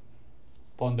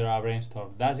 Ponder a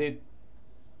Brainstorm does it.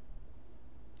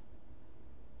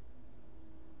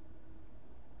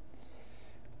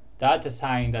 That's a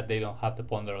sign that they don't have the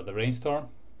Ponder of the Brainstorm.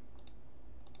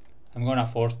 I'm gonna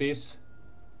force this.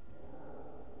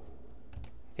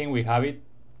 I think we have it.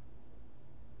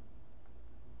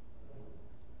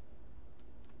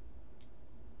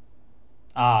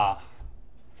 Ah,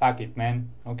 fuck it, man.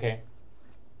 Okay.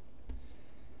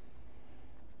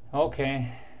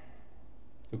 Okay.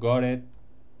 You got it.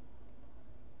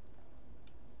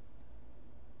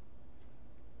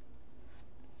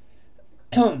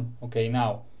 Okay,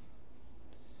 now.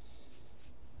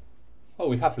 Oh,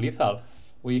 we have lethal.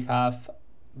 We have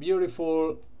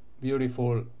beautiful,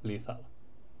 beautiful lethal.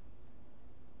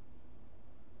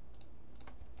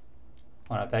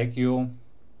 I'm gonna take you.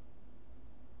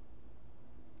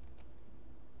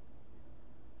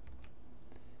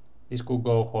 This could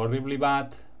go horribly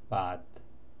bad, but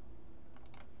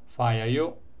fire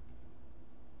you.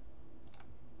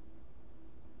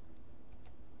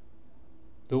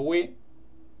 Do we?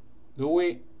 Do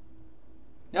we?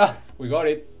 Ah, we got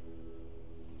it.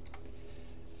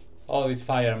 Oh, this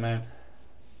fire, man.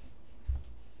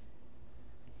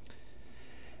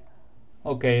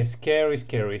 Okay, scary,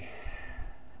 scary.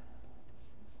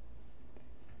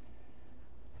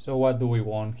 So what do we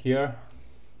want here?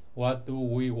 What do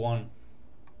we want?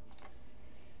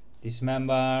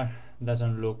 Dismember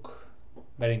doesn't look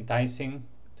very enticing,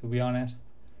 to be honest.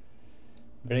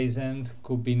 Brazen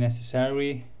could be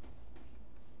necessary.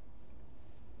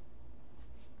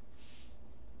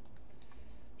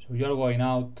 So you're going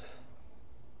out.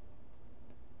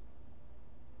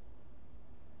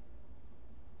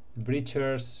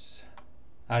 Breachers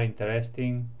are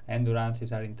interesting.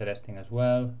 Endurances are interesting as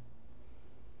well.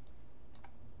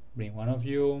 Bring one of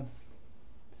you.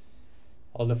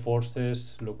 All the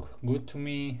forces look good to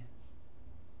me.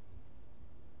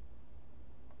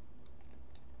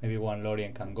 Maybe one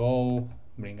Lórien can go,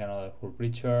 bring another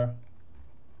Hullbreacher.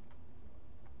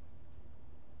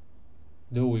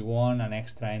 Do we want an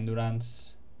extra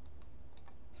endurance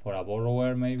for a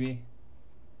Borrower maybe?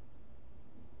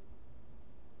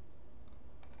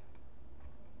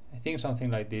 I think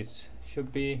something like this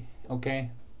should be okay.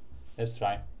 Let's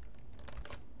try.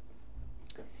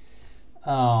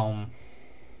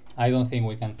 I don't think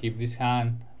we can keep this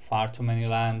hand. Far too many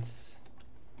lands.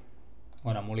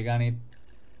 I'm gonna mulligan it.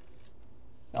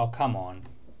 Oh, come on.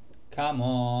 Come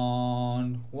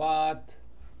on. What?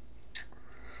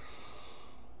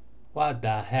 What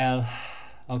the hell?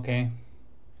 Okay.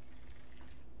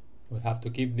 We have to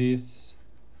keep this.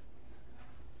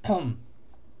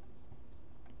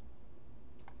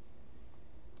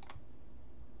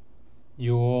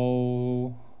 You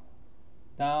go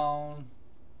down.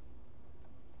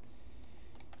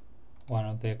 One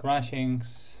of the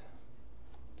crashings.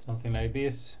 Something like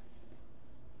this.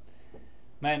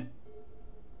 Man.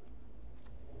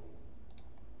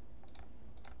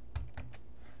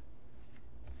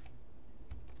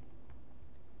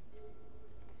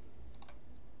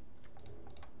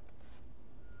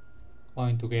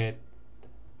 Going to get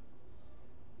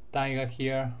Taiga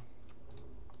here.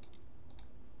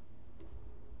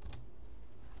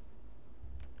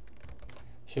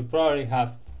 Should probably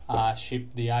have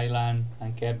shipped the island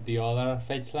and kept the other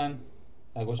fetch land.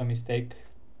 That was a mistake.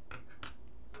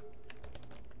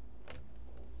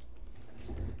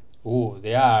 Ooh,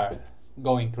 they are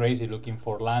going crazy looking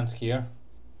for lands here.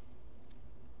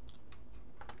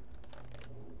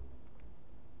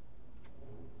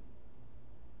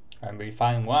 And we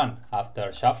find one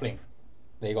after shuffling.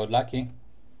 They got lucky.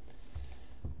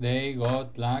 They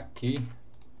got lucky.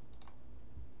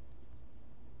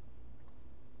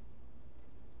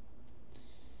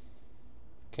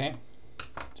 Okay,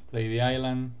 let's play the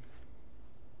island.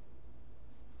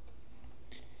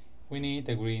 We need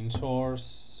a green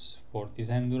source for this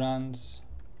endurance.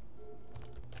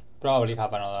 Probably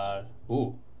have another.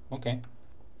 Ooh, okay.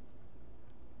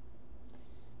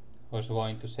 I was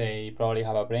going to say probably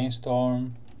have a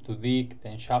brainstorm to dig,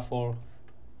 then shuffle.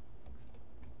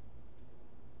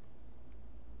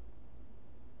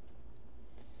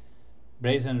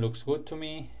 Brazen looks good to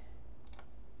me.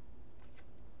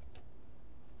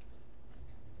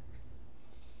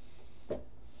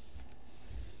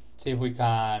 See if we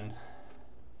can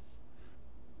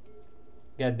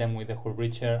get them with the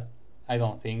Hullbreacher. I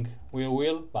don't think we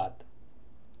will, but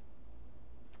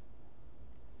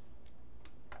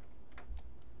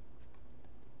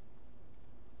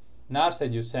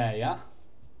Narset, you say, yeah?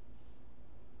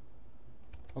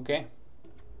 Okay.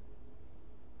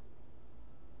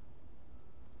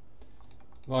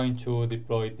 Going to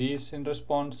deploy this in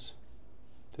response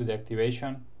to the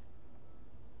activation.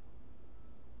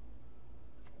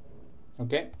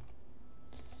 Okay.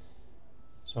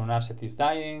 So Narset is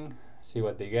dying. See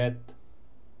what they get.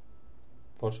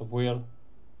 Force of Will.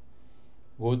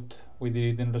 Good. We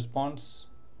did it in response.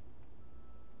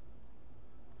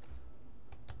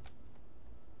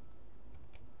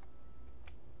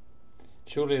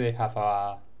 Surely they have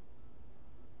a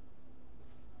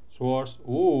Swords.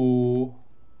 Ooh,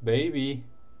 baby.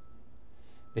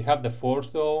 They have the Force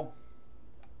though.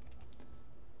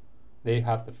 They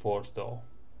have the Force though.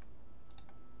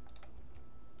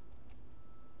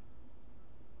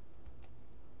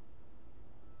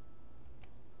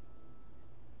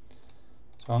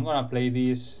 So I'm gonna play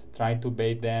this, try to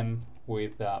bait them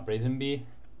with Brazen Bee,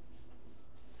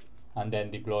 and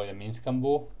then deploy the Minsc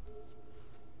Boo.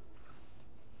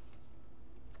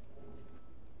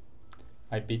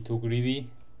 Might be too greedy.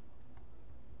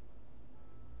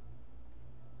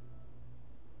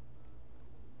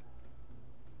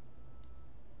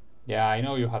 Yeah, I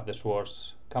know you have the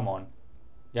swords. Come on.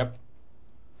 Yep.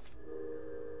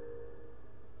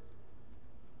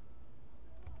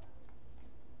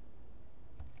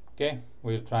 Okay,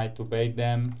 we'll try to bait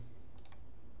them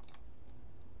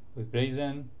with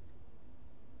Brazen.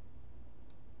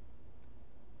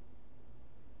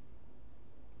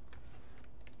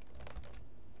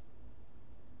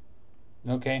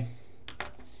 Okay.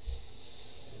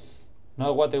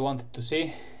 Not what I wanted to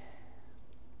see.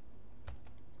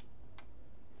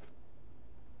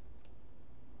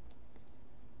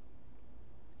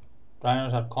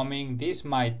 Rhinos are coming. This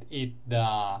might eat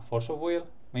the Force of Will,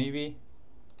 maybe.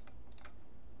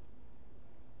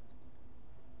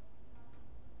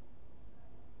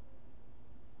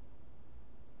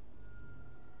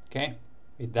 Okay,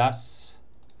 it does.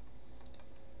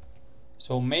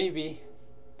 So maybe,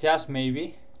 just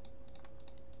maybe.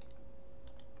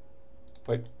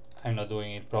 Wait, I'm not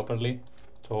doing it properly.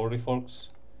 Sorry, folks.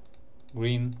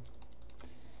 green.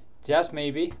 Just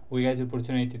maybe we get the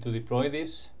opportunity to deploy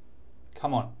this.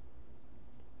 Come on.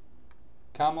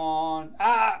 Come on.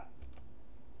 Ah!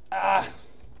 Ah!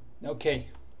 Okay.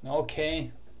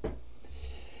 Okay.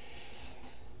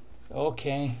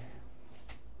 Okay.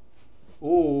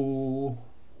 Ooh.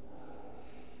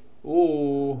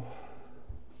 Ooh.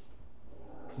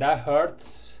 That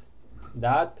hurts.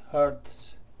 That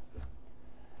hurts.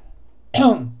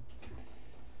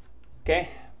 Okay,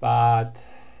 but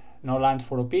no land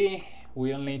for OP.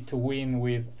 We'll need to win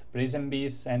with Brazen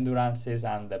Beasts, Endurances,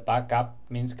 and the backup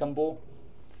Minsc combo.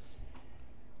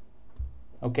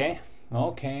 Okay,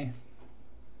 okay.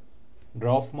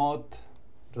 Rough mode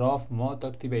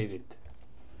activated.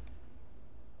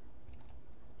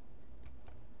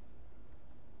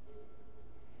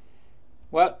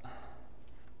 Well,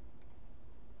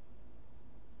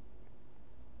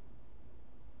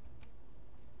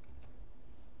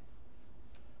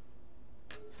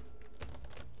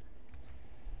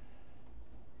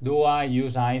 do I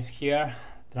use ice here?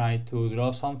 Try to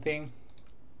draw something?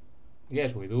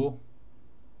 Yes, we do.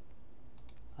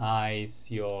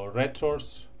 Ice your red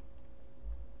source.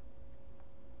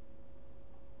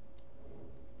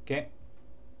 Okay.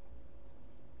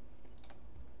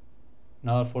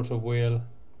 Another Force of Will.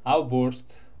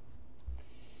 Outburst.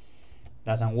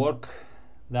 Doesn't work.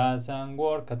 Doesn't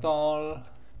work at all.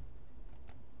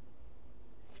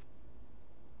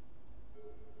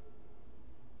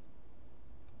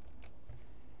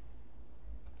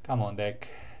 Come on, deck.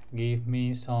 Give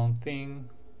me something.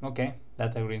 Okay,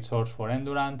 that's a green source for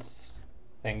Endurance.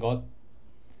 Thank God.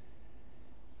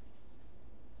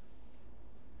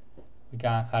 We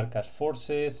can hardcast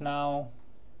forces now.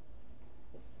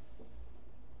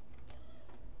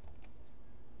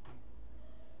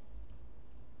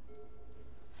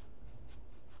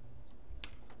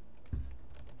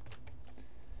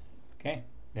 Okay,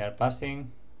 they are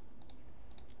passing.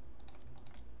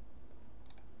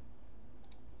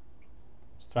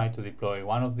 Let's try to deploy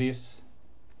one of these.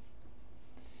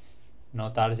 No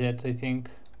targets, I think.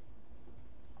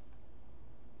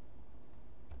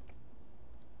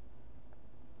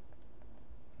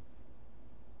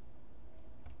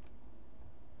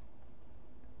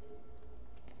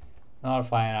 Another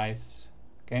Fire Ice.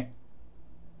 Okay.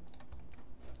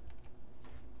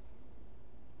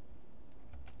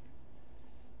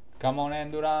 Come on,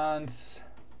 Endurance.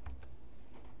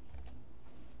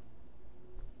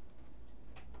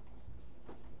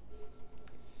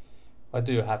 What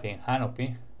do you have in hand, OP?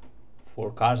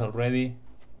 4 cards already.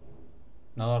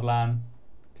 Another land.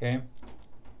 Okay.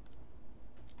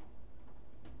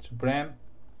 Supreme.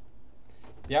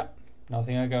 Yeah,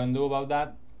 nothing I can do about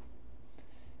that.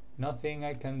 Nothing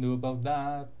I can do about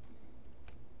that.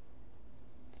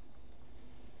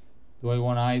 Do I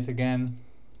want ice again?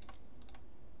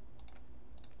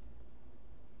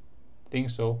 Think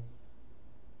so.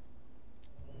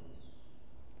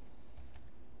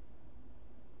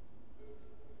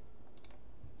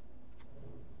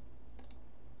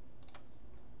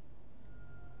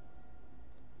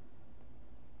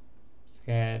 Let's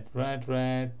get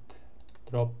red,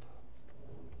 drop.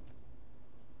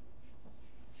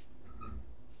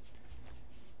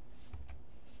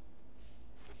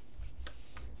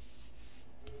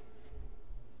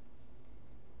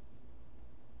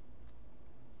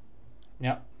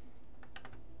 Yeah.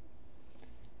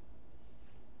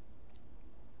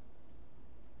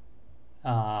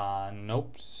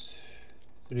 Nope.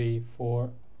 3, 4,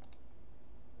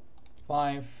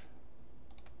 5.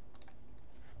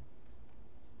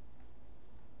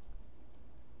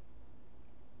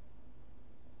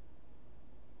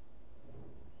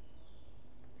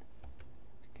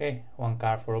 Okay, 1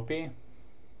 card for OP.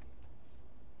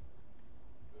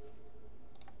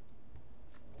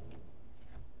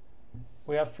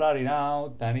 We are flooding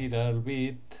out a little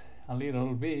bit,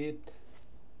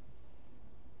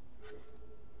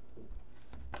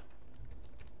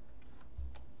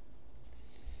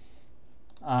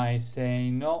 I say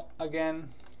no again.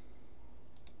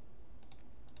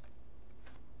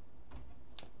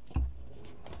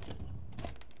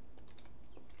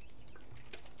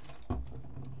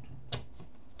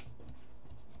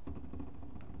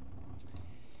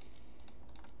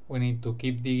 We need to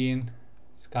keep digging.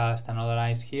 Let's cast another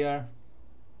ice here.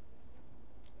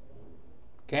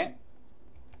 Okay.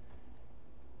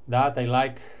 That I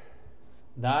like.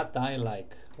 That I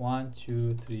like. 1,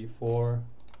 2, 3, 4,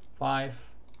 5.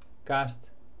 Cast.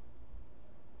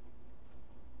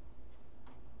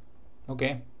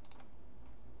 Okay.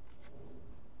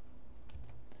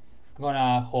 I'm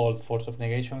gonna hold Force of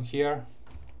Negation here.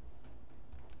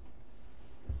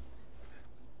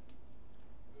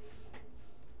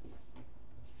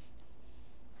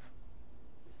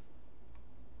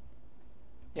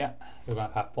 You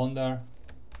can have Ponder.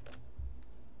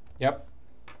 Yep.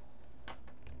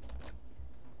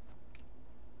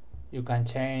 You can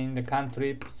chain the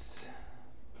cantrips.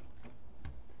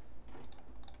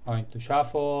 Going to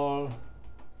shuffle.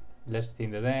 Let's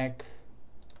thin the deck.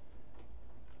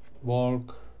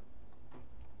 Bulk.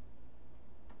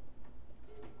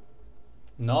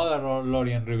 Another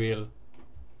Lórien Revealed.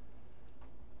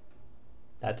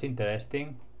 That's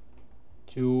interesting.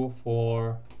 2,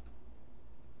 4,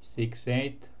 6,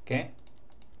 8. Okay.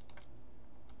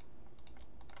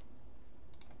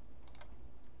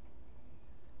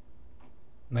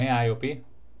 May I OP?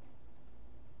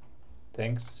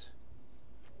 Thanks.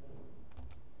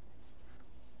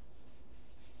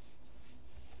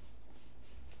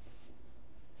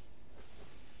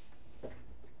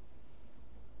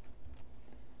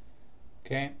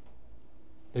 Okay.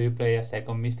 Do you play a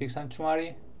second Mystic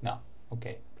Sanctuary? No.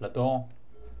 Okay. Plateau.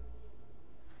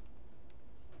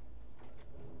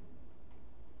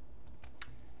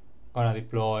 Gonna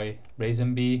deploy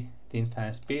Brazen Bee,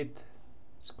 instant speed,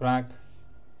 Scrag.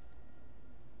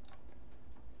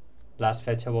 Last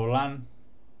fetchable land.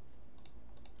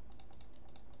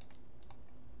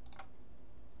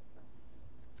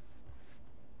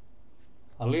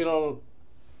 A little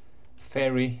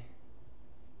fairy.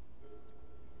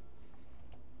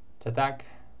 Let's attack.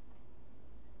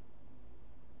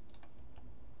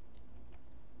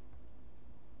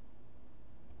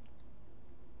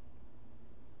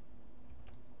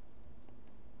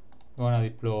 Gonna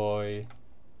deploy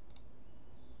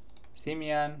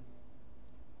Simian.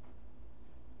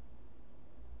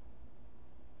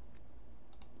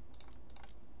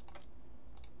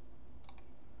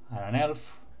 And an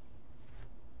elf.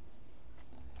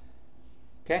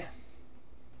 Okay.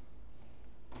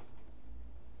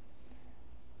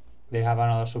 They have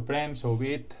another Supreme, so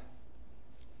be it.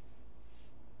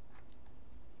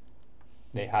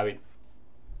 They have it.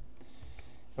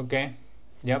 Okay.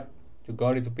 Yep. You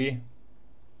got it, OP.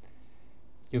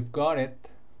 You've got it.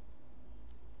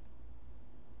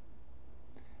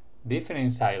 Deafening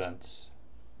silence.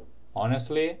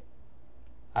 Honestly,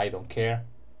 I don't care.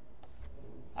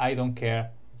 I don't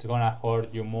care. It's gonna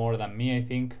hurt you more than me, I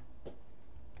think.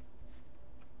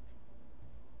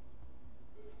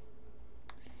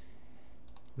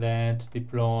 Let's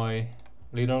deploy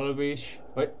Little Elvish.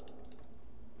 Wait.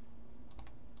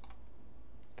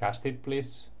 Cast it,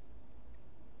 please.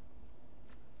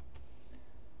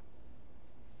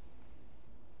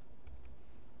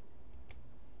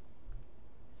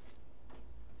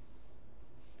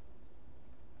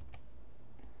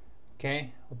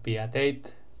 Okay, OP at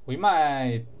 8. We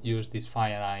might use this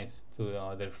Fire Ice to the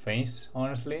other face,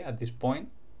 honestly, at this point.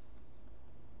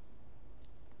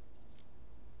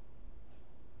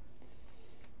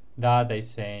 That I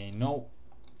say no.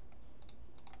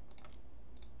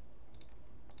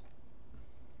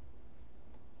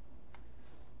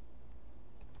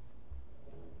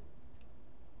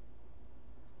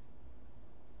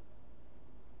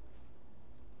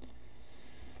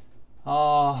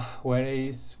 Where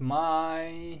is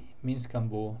my Minsc and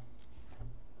Boo?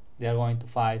 They are going to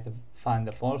find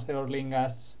the false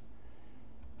Eorlingas,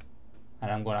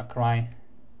 and I'm gonna cry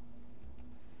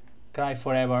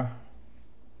forever.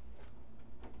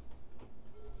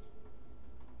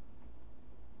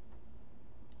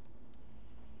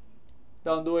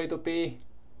 Don't do it, OP.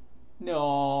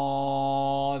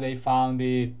 No, they found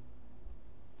it.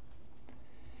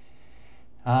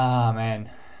 Ah, man.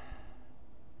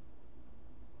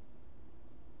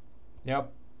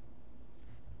 Yep.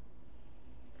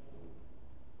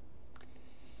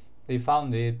 They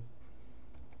found it.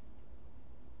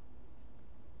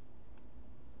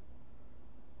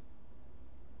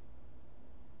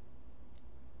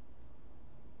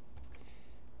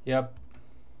 Yep.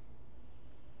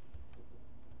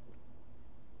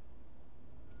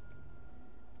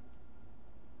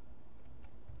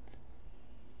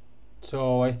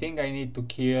 So I think I need to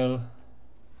kill.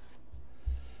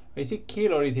 Is it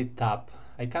kill or is it tap?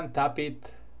 I can tap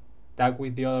it, tag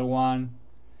with the other one.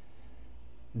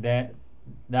 That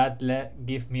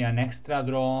give me an extra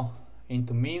draw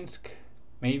into Minsc,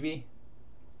 maybe.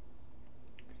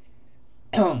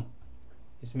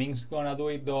 Is Minsc gonna do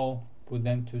it though? Put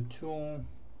them to 2.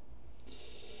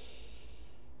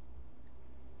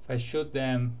 If I shoot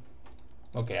them,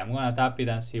 okay, I'm gonna tap it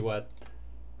and see what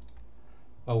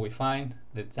we find.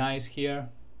 The dice here.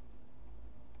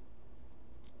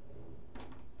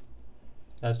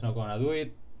 That's not gonna do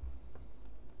it.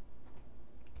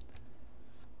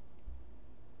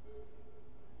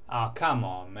 Ah, come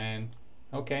on, man.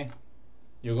 Okay,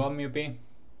 you got me, OP.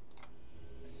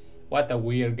 What a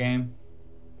weird game.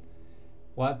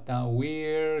 What a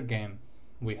weird game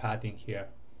we had in here.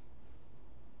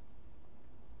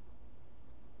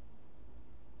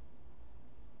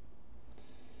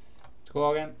 Let's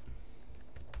go again.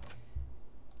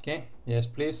 Okay, yes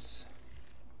please.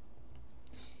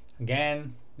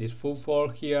 Again, this footfall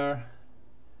here.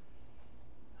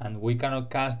 And we cannot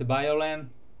cast the Violent.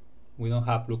 We don't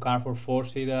have blue card for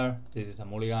Force either. This is a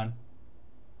mulligan.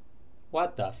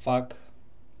 What the fuck?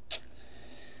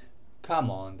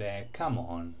 Come on there, come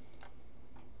on.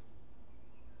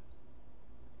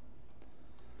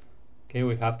 Okay,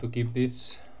 we have to keep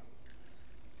this.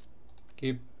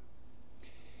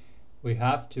 We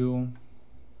have to.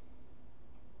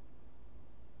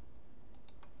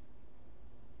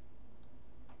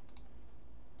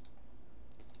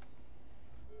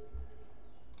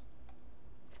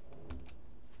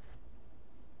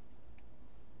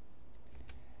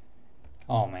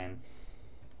 Oh man.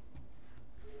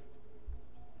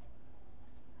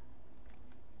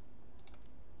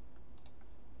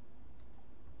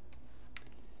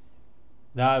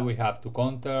 That we have to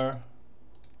counter.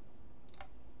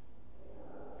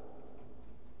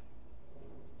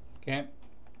 Okay.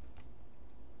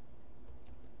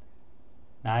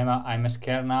 Now I'm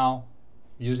scared now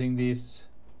using this.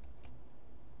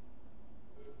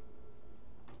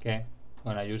 Okay, I'm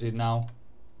gonna use it now.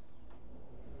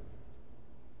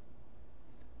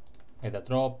 Get a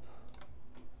drop.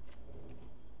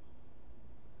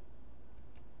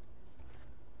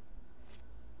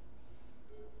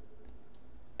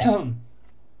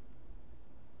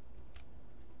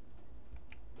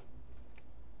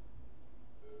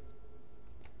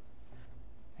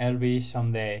 Elvish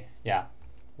someday. Yeah,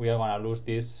 we are gonna lose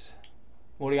this.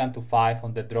 Mulligan to 5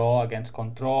 on the draw against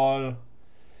control.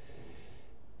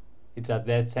 It's a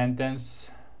death sentence.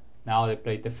 Now they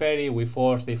play the ferry, we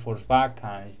force, they force back,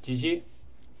 and it's GG.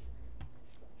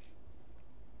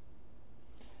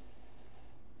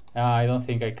 I don't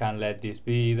think I can let this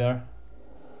be either.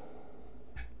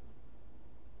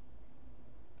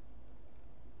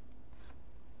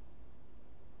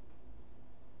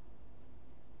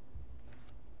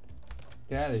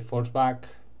 Yeah, they force back.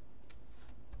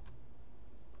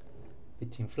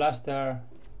 Pitching Fluster.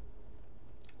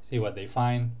 See what they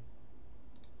find.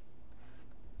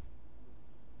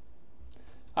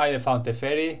 They found the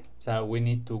ferry, so we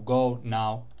need to go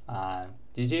now and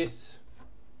GG's.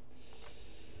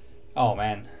 Oh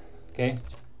man. Okay,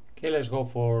 let's go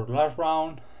for last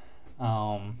round.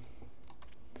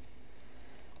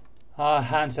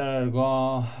 Hands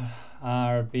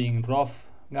are being rough,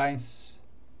 guys.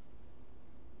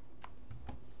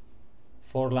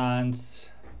 4 lands,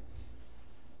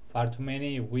 far too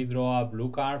many. We draw a blue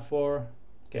card for.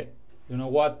 Okay, you know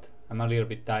what? I'm a little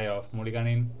bit tired of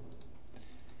mulliganing.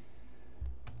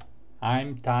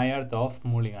 I'm tired of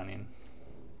mulliganing.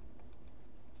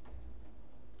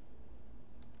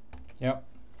 Yep.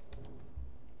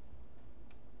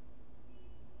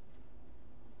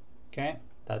 Okay,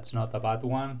 that's not a bad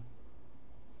one.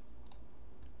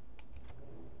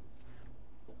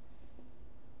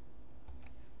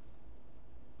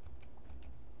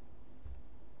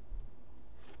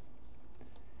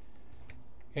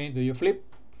 Okay, do you flip?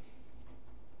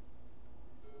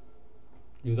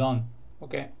 You don't.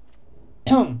 Okay.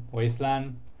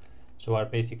 Wasteland. So our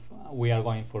basic, we are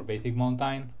going for basic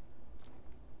mountain.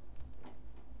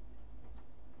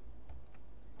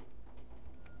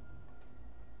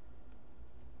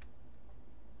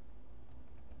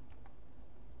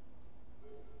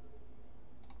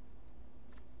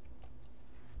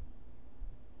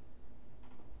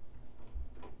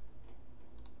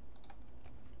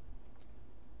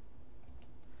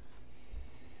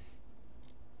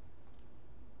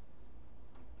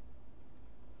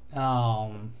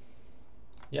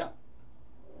 Yeah.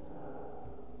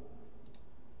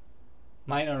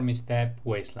 Minor misstep,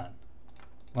 Wasteland.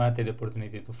 I'm gonna take the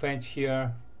opportunity to fetch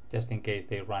here, just in case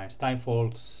they run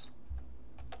Stifles.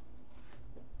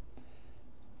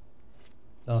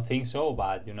 Don't think so,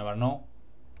 but you never know.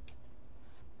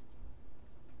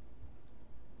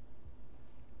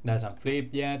 Doesn't flip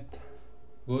yet.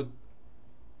 Good.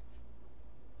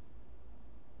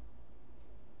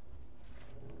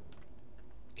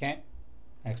 Okay,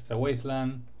 extra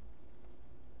Wasteland.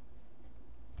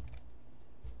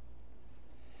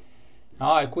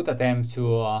 Now I could attempt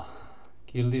to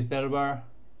kill this Delver.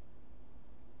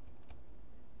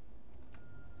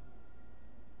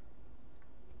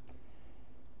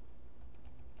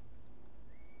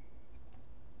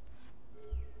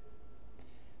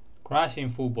 Crashing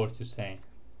Footfalls, you say.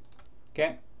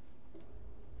 Okay.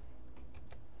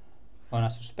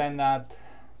 Gonna suspend that.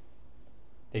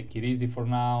 Take it easy for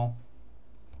now.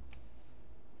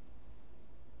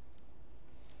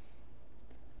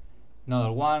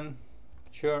 Another one,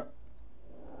 sure.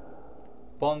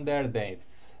 Ponder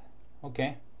Death.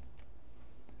 Okay.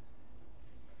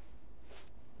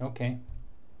 Okay.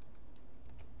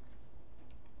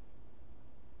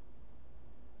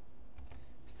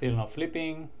 Still not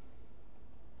flipping.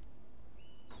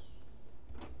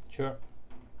 Sure.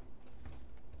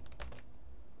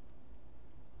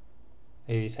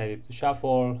 They decided to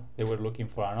shuffle. They were looking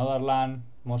for another land,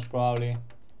 most probably.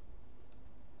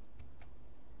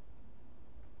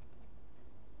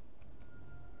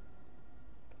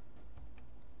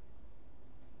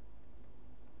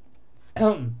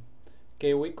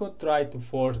 Okay, we could try to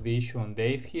force the issue on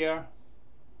Dave here,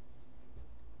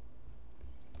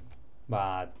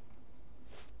 but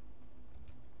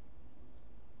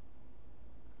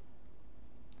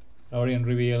Lórien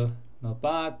Revealed, not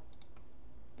bad.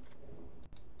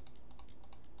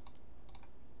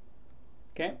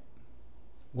 Okay,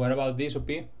 what about this OP?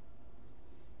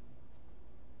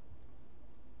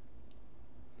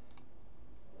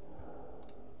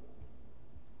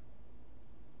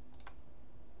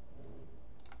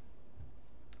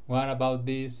 What about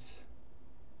this?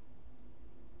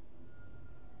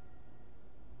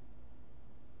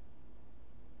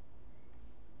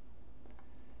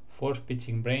 Force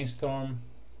pitching Brainstorm.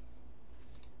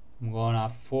 I'm gonna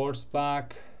force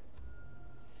back.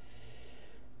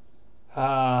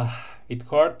 It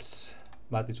hurts,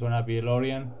 but it's gonna be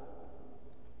Lórien.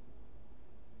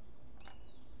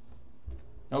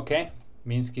 Okay,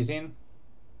 Minsc is in.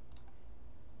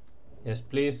 Yes,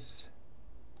 please.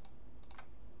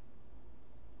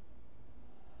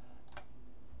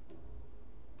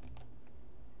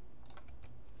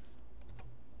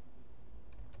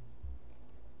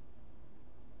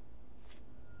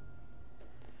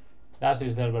 Does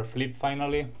his Delver flip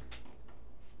finally?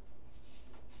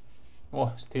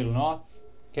 Oh, still not.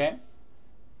 Okay.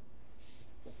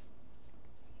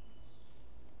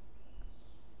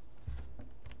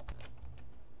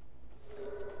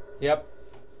 Yep.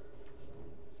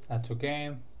 That's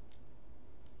okay.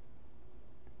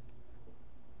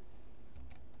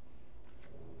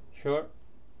 Sure.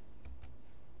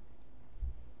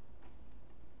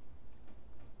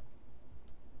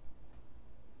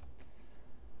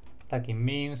 Attacking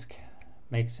Minsc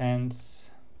makes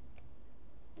sense.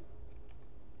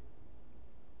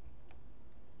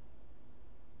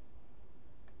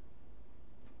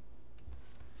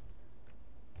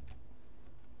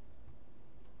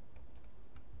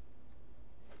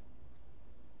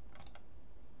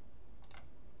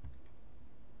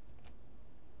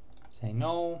 Say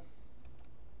no.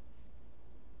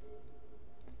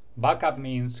 Backup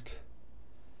Minsc.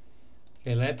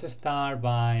 Okay, let's start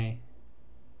by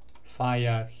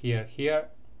fire here.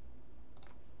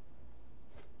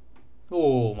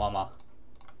 Oh, mama.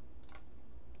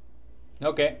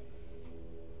 Okay.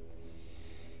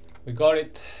 We got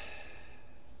it.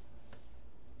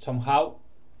 Somehow.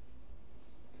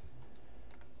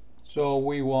 So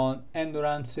we want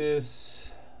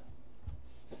Endurances,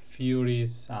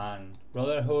 Furies, and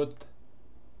Brotherhood.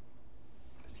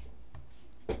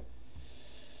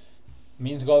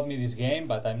 Minsc got me this game,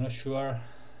 but I'm not sure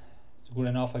it's good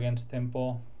enough against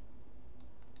tempo.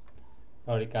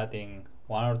 Probably cutting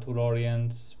one or two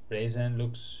Lóriens. Brazen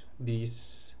looks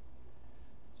this.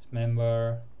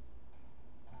 Dismember.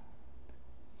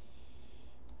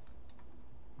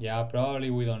 Yeah,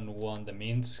 probably we don't want the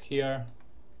Minsc here.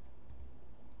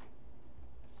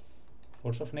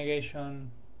 Force of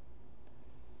Negation.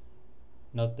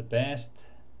 Not the best.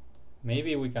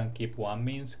 Maybe we can keep one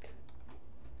Minsc.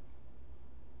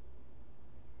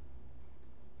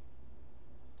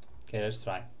 Okay, let's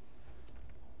try.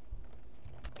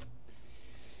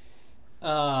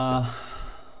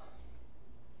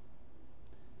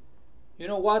 You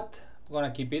know what? I'm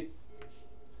gonna keep it.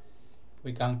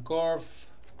 We can curve.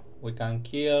 We can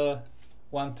kill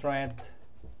one threat.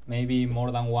 Maybe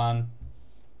more than one.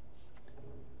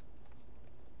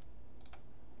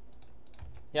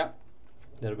 Yeah.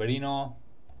 Delverino.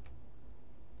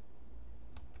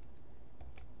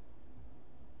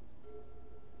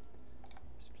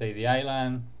 Let's play the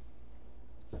island.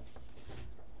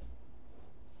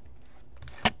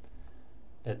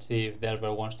 Let's see if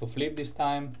Delver wants to flip this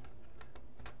time.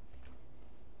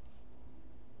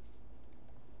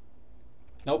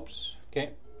 Nope.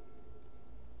 Okay.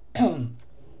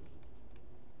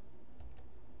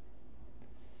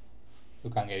 You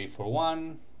can get it for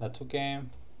one. That's okay.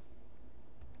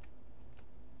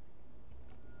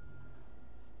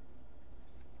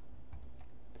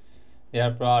 They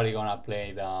are probably gonna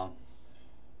play the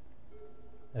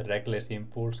Reckless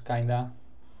Impulse kinda.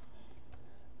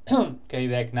 Okay,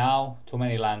 deck now. Too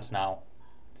many lands now.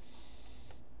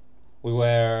 We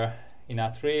were in a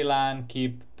 3-land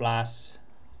keep plus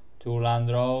 2 land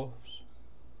draws.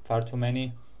 Far too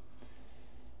many.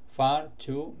 Far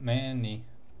too many.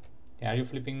 Are you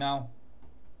flipping now?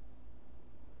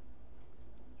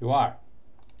 You are.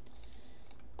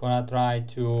 Gonna try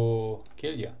to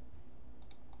kill you.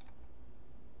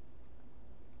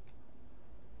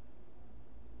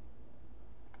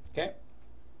 Okay.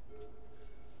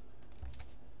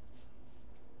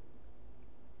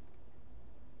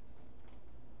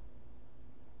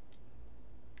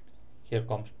 Here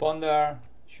comes Ponder.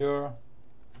 Sure.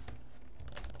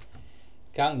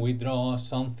 Can we draw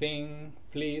something,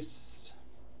 please?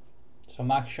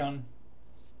 Some action.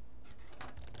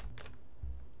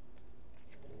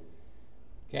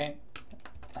 Okay.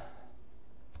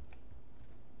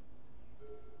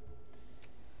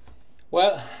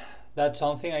 Well, that's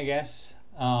something, I guess.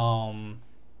 Don't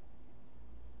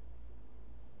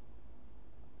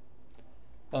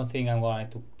think I'm going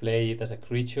to play it as a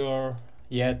creature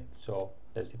yet, so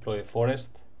let's deploy the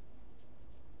forest.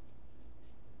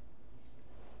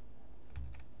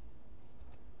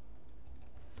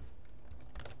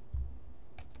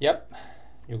 Yep,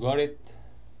 you got it.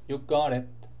 You got it.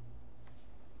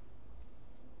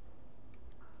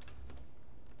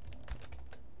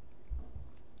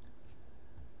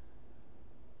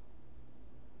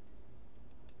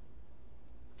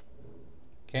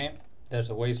 Okay, there's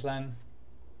a wasteland.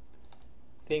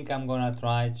 Think I'm gonna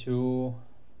try to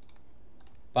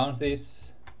bounce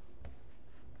this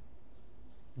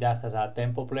just as a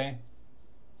tempo play.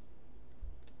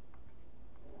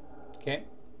 Okay.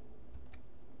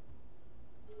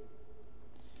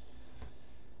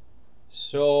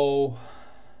 So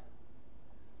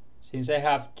since I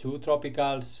have 2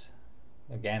 tropicals,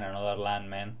 again another land,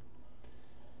 man,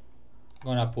 I'm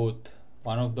gonna put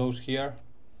one of those here.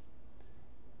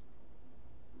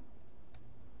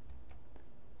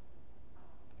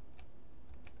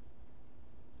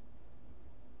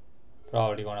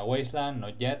 Probably gonna wasteland,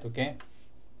 not yet, okay.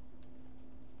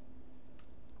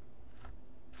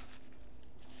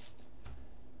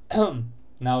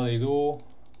 Now they do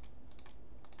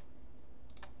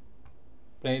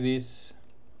play this.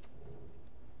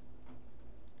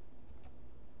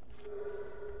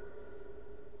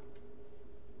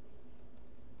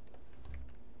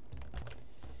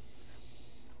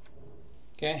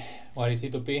 Okay, what is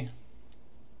E2P?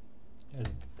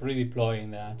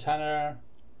 Redeploying the channeler.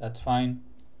 That's fine.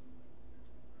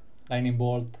 Lightning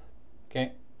bolt.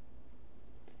 Okay.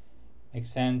 Makes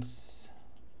sense.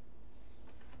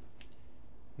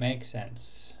 Makes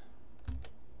sense.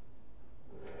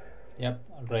 Yep,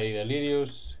 already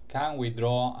Delirious. Can we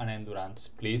draw an Endurance,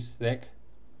 please, deck?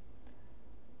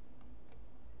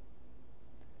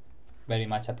 Very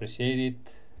much appreciated.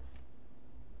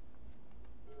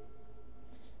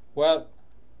 Well,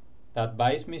 that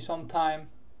buys me some time.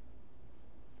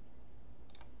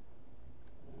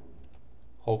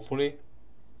 Hopefully.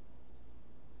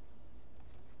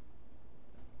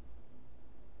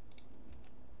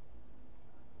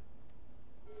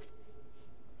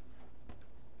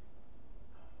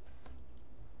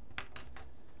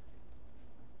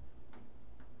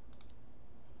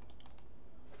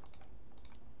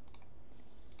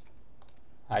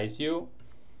 Ice you.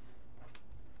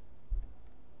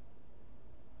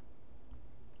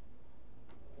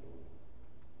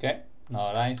 Okay,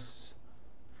 another ice.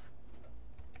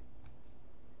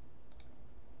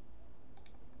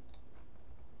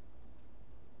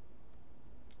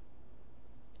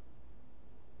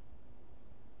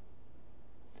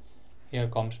 Here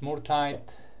comes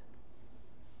Murtide.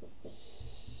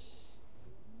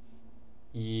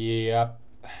 Yep.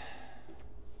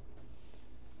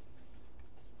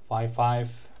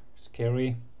 5/5.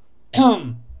 Scary.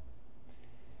 Should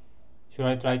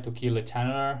I try to kill the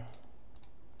channeler?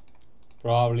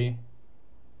 Probably.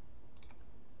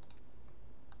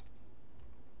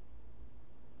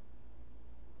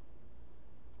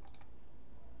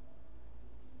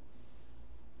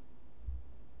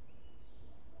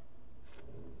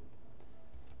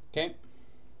 Okay.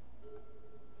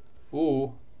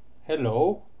 Ooh,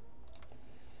 hello.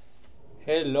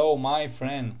 Hello, my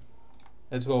friend.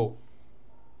 Let's go.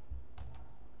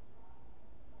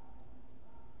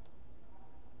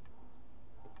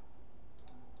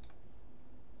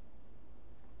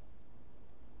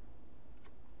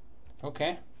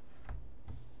 Okay.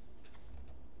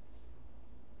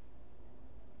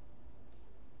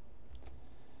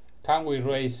 Can we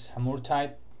raise a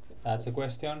Murtide? That's the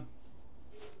question.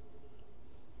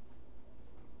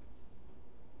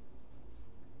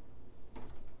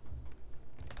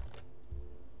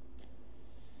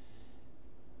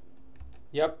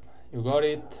 Yep, you got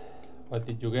it. What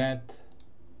did you get?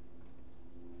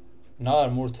 Another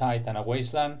Murtide and a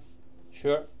Wasteland.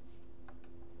 Sure.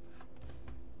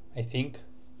 I think.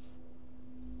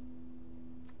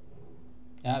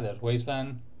 Yeah, there's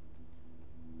Wasteland.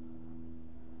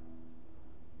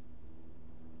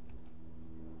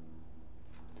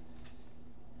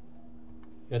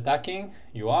 You attacking?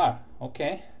 You are.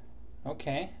 Okay.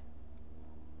 Okay.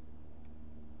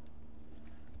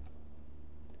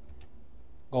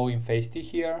 Going feisty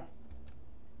here.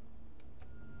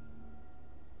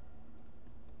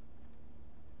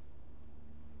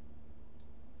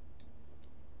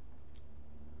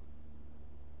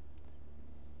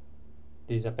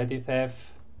 This is a petty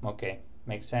theft. Okay,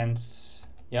 makes sense.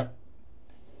 Yep,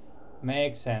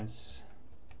 makes sense.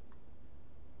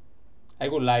 I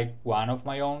would like one of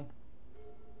my own.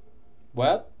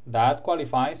 Well, that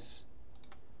qualifies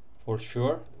for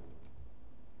sure.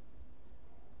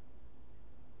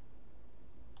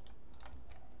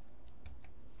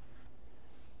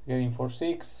 Getting for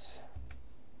 6.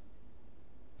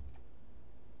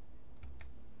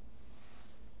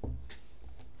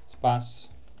 Let's pass.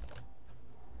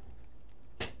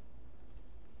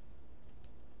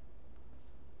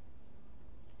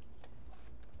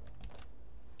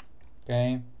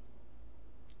 Okay.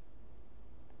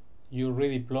 You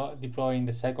redeploying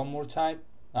the second Murtide?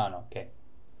 Oh no, okay.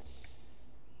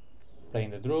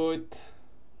 Playing the Druid.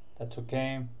 That's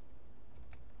okay.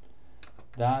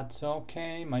 That's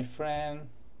okay, my friend.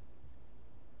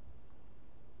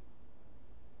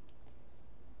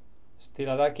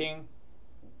 Still attacking?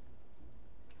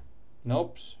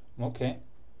 Nope. Okay.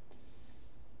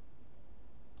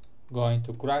 Going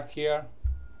to crack here.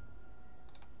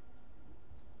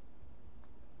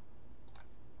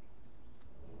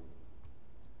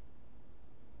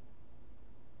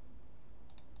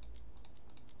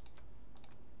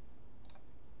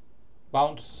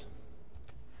 Bounce.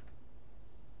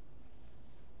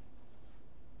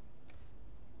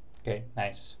 Okay,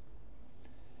 nice.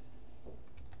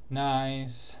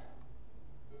 Nice.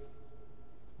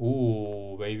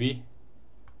 Ooh, baby.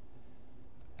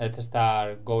 Let's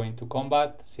start going to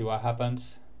combat, see what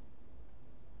happens.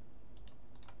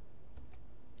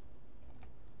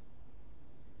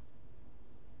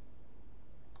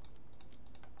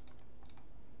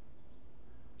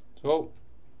 Let's go.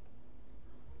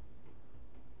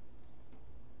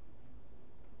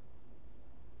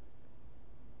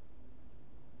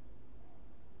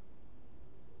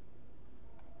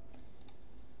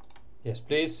 Yes,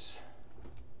 please.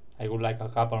 I would like a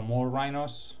couple more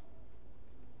Rhinos.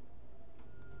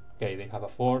 Okay, they have a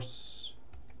Force.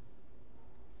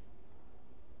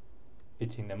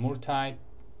 Pitching the Murtide.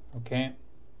 Okay.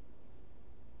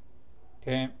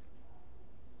 Okay.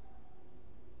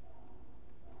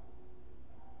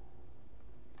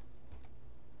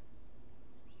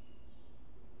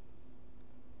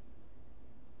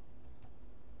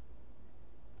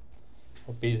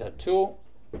 Pizza 2.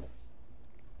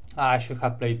 I should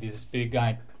have played this Spirit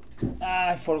Guide.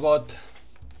 I forgot.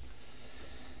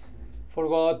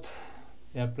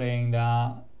 We are playing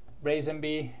the Brazen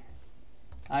Bee.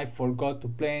 I forgot to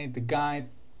play the guide.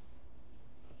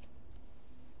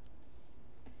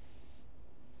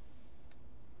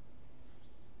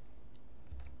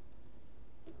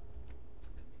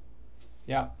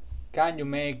 Yeah. Can you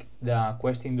make the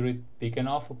Questing Druid big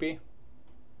enough, OP?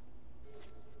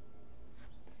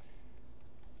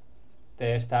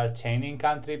 They start chaining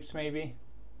cantrips maybe.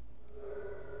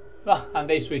 Ah, and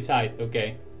they suicide,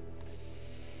 okay.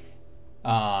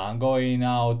 Going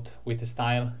out with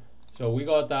style. So we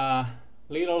got a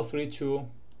little 3-2.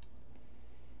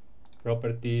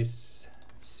 Properties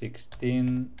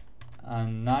 16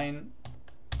 and 9.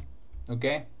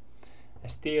 Okay.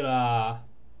 Still a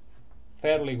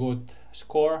fairly good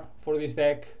score for this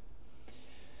deck.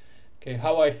 Okay,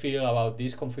 how I feel about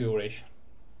this configuration?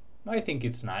 I think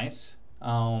it's nice.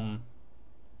 I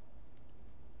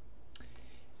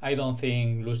don't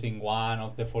think losing one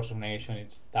of the Force of Negation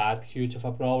is that huge of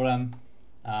a problem.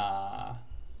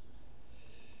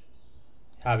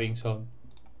 Having some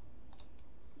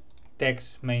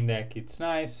text main deck, it's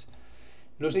nice.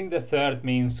 Losing the third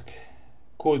Minsc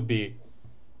could be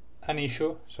an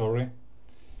issue, sorry.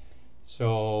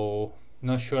 So,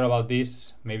 not sure about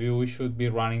this. Maybe we should be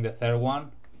running the third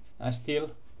one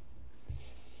still.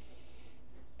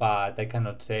 But I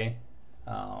cannot say.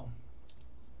 I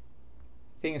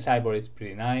think Cyborg is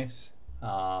pretty nice.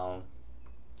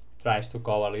 Tries to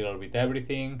cover a little bit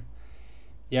everything.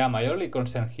 Yeah, my only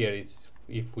concern here is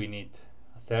if we need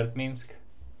a third Minsc.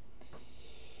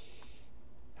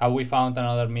 How we found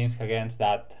another Minsc against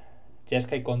that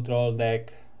Jeskai control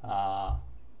deck,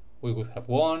 we would have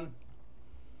won.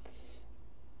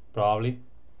 probably.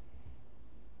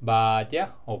 But yeah,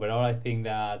 overall I think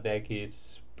that deck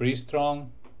is pretty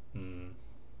strong.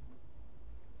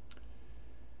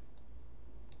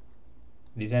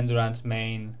 This Endurance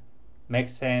main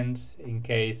makes sense in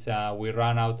case we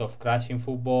run out of Crashing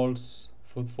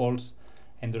Footfalls.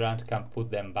 Endurance can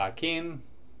put them back in.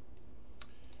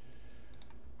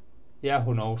 Yeah,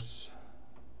 who knows?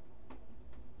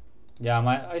 Yeah,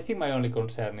 I think my only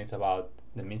concern is about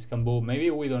the Minsc combo. Maybe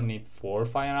we don't need 4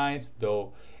 Fire Ice,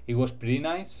 though it was pretty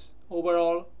nice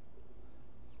overall.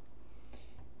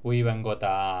 We even got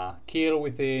a kill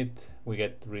with it. We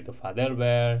get rid of a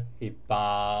Delver. It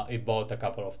bought a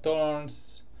couple of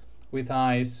turns with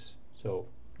ice. So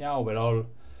yeah, overall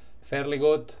fairly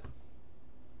good.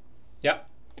 Yeah,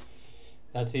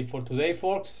 that's it for today,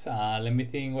 folks. Let me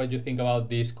think what you think about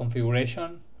this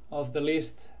configuration of the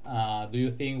list. Do you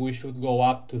think we should go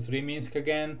up to 3 Minsc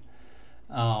again?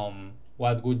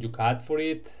 What would you cut for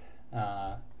it?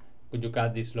 Would you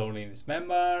cut this Lórien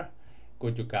Dismember?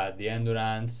 Could you cut the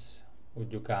Endurance?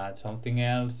 Would you cut something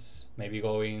else? Maybe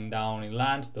going down in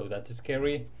lands, though that's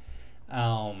scary.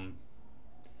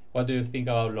 What do you think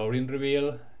about Lórien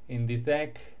Revealed in this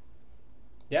deck?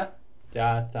 Yeah,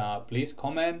 just please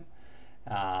comment.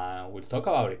 We'll talk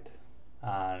about it.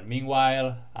 And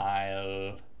meanwhile,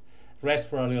 I'll rest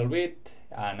for a little bit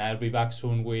and I'll be back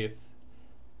soon with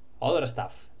other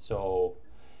stuff. So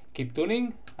keep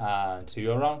tuning and see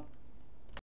you around.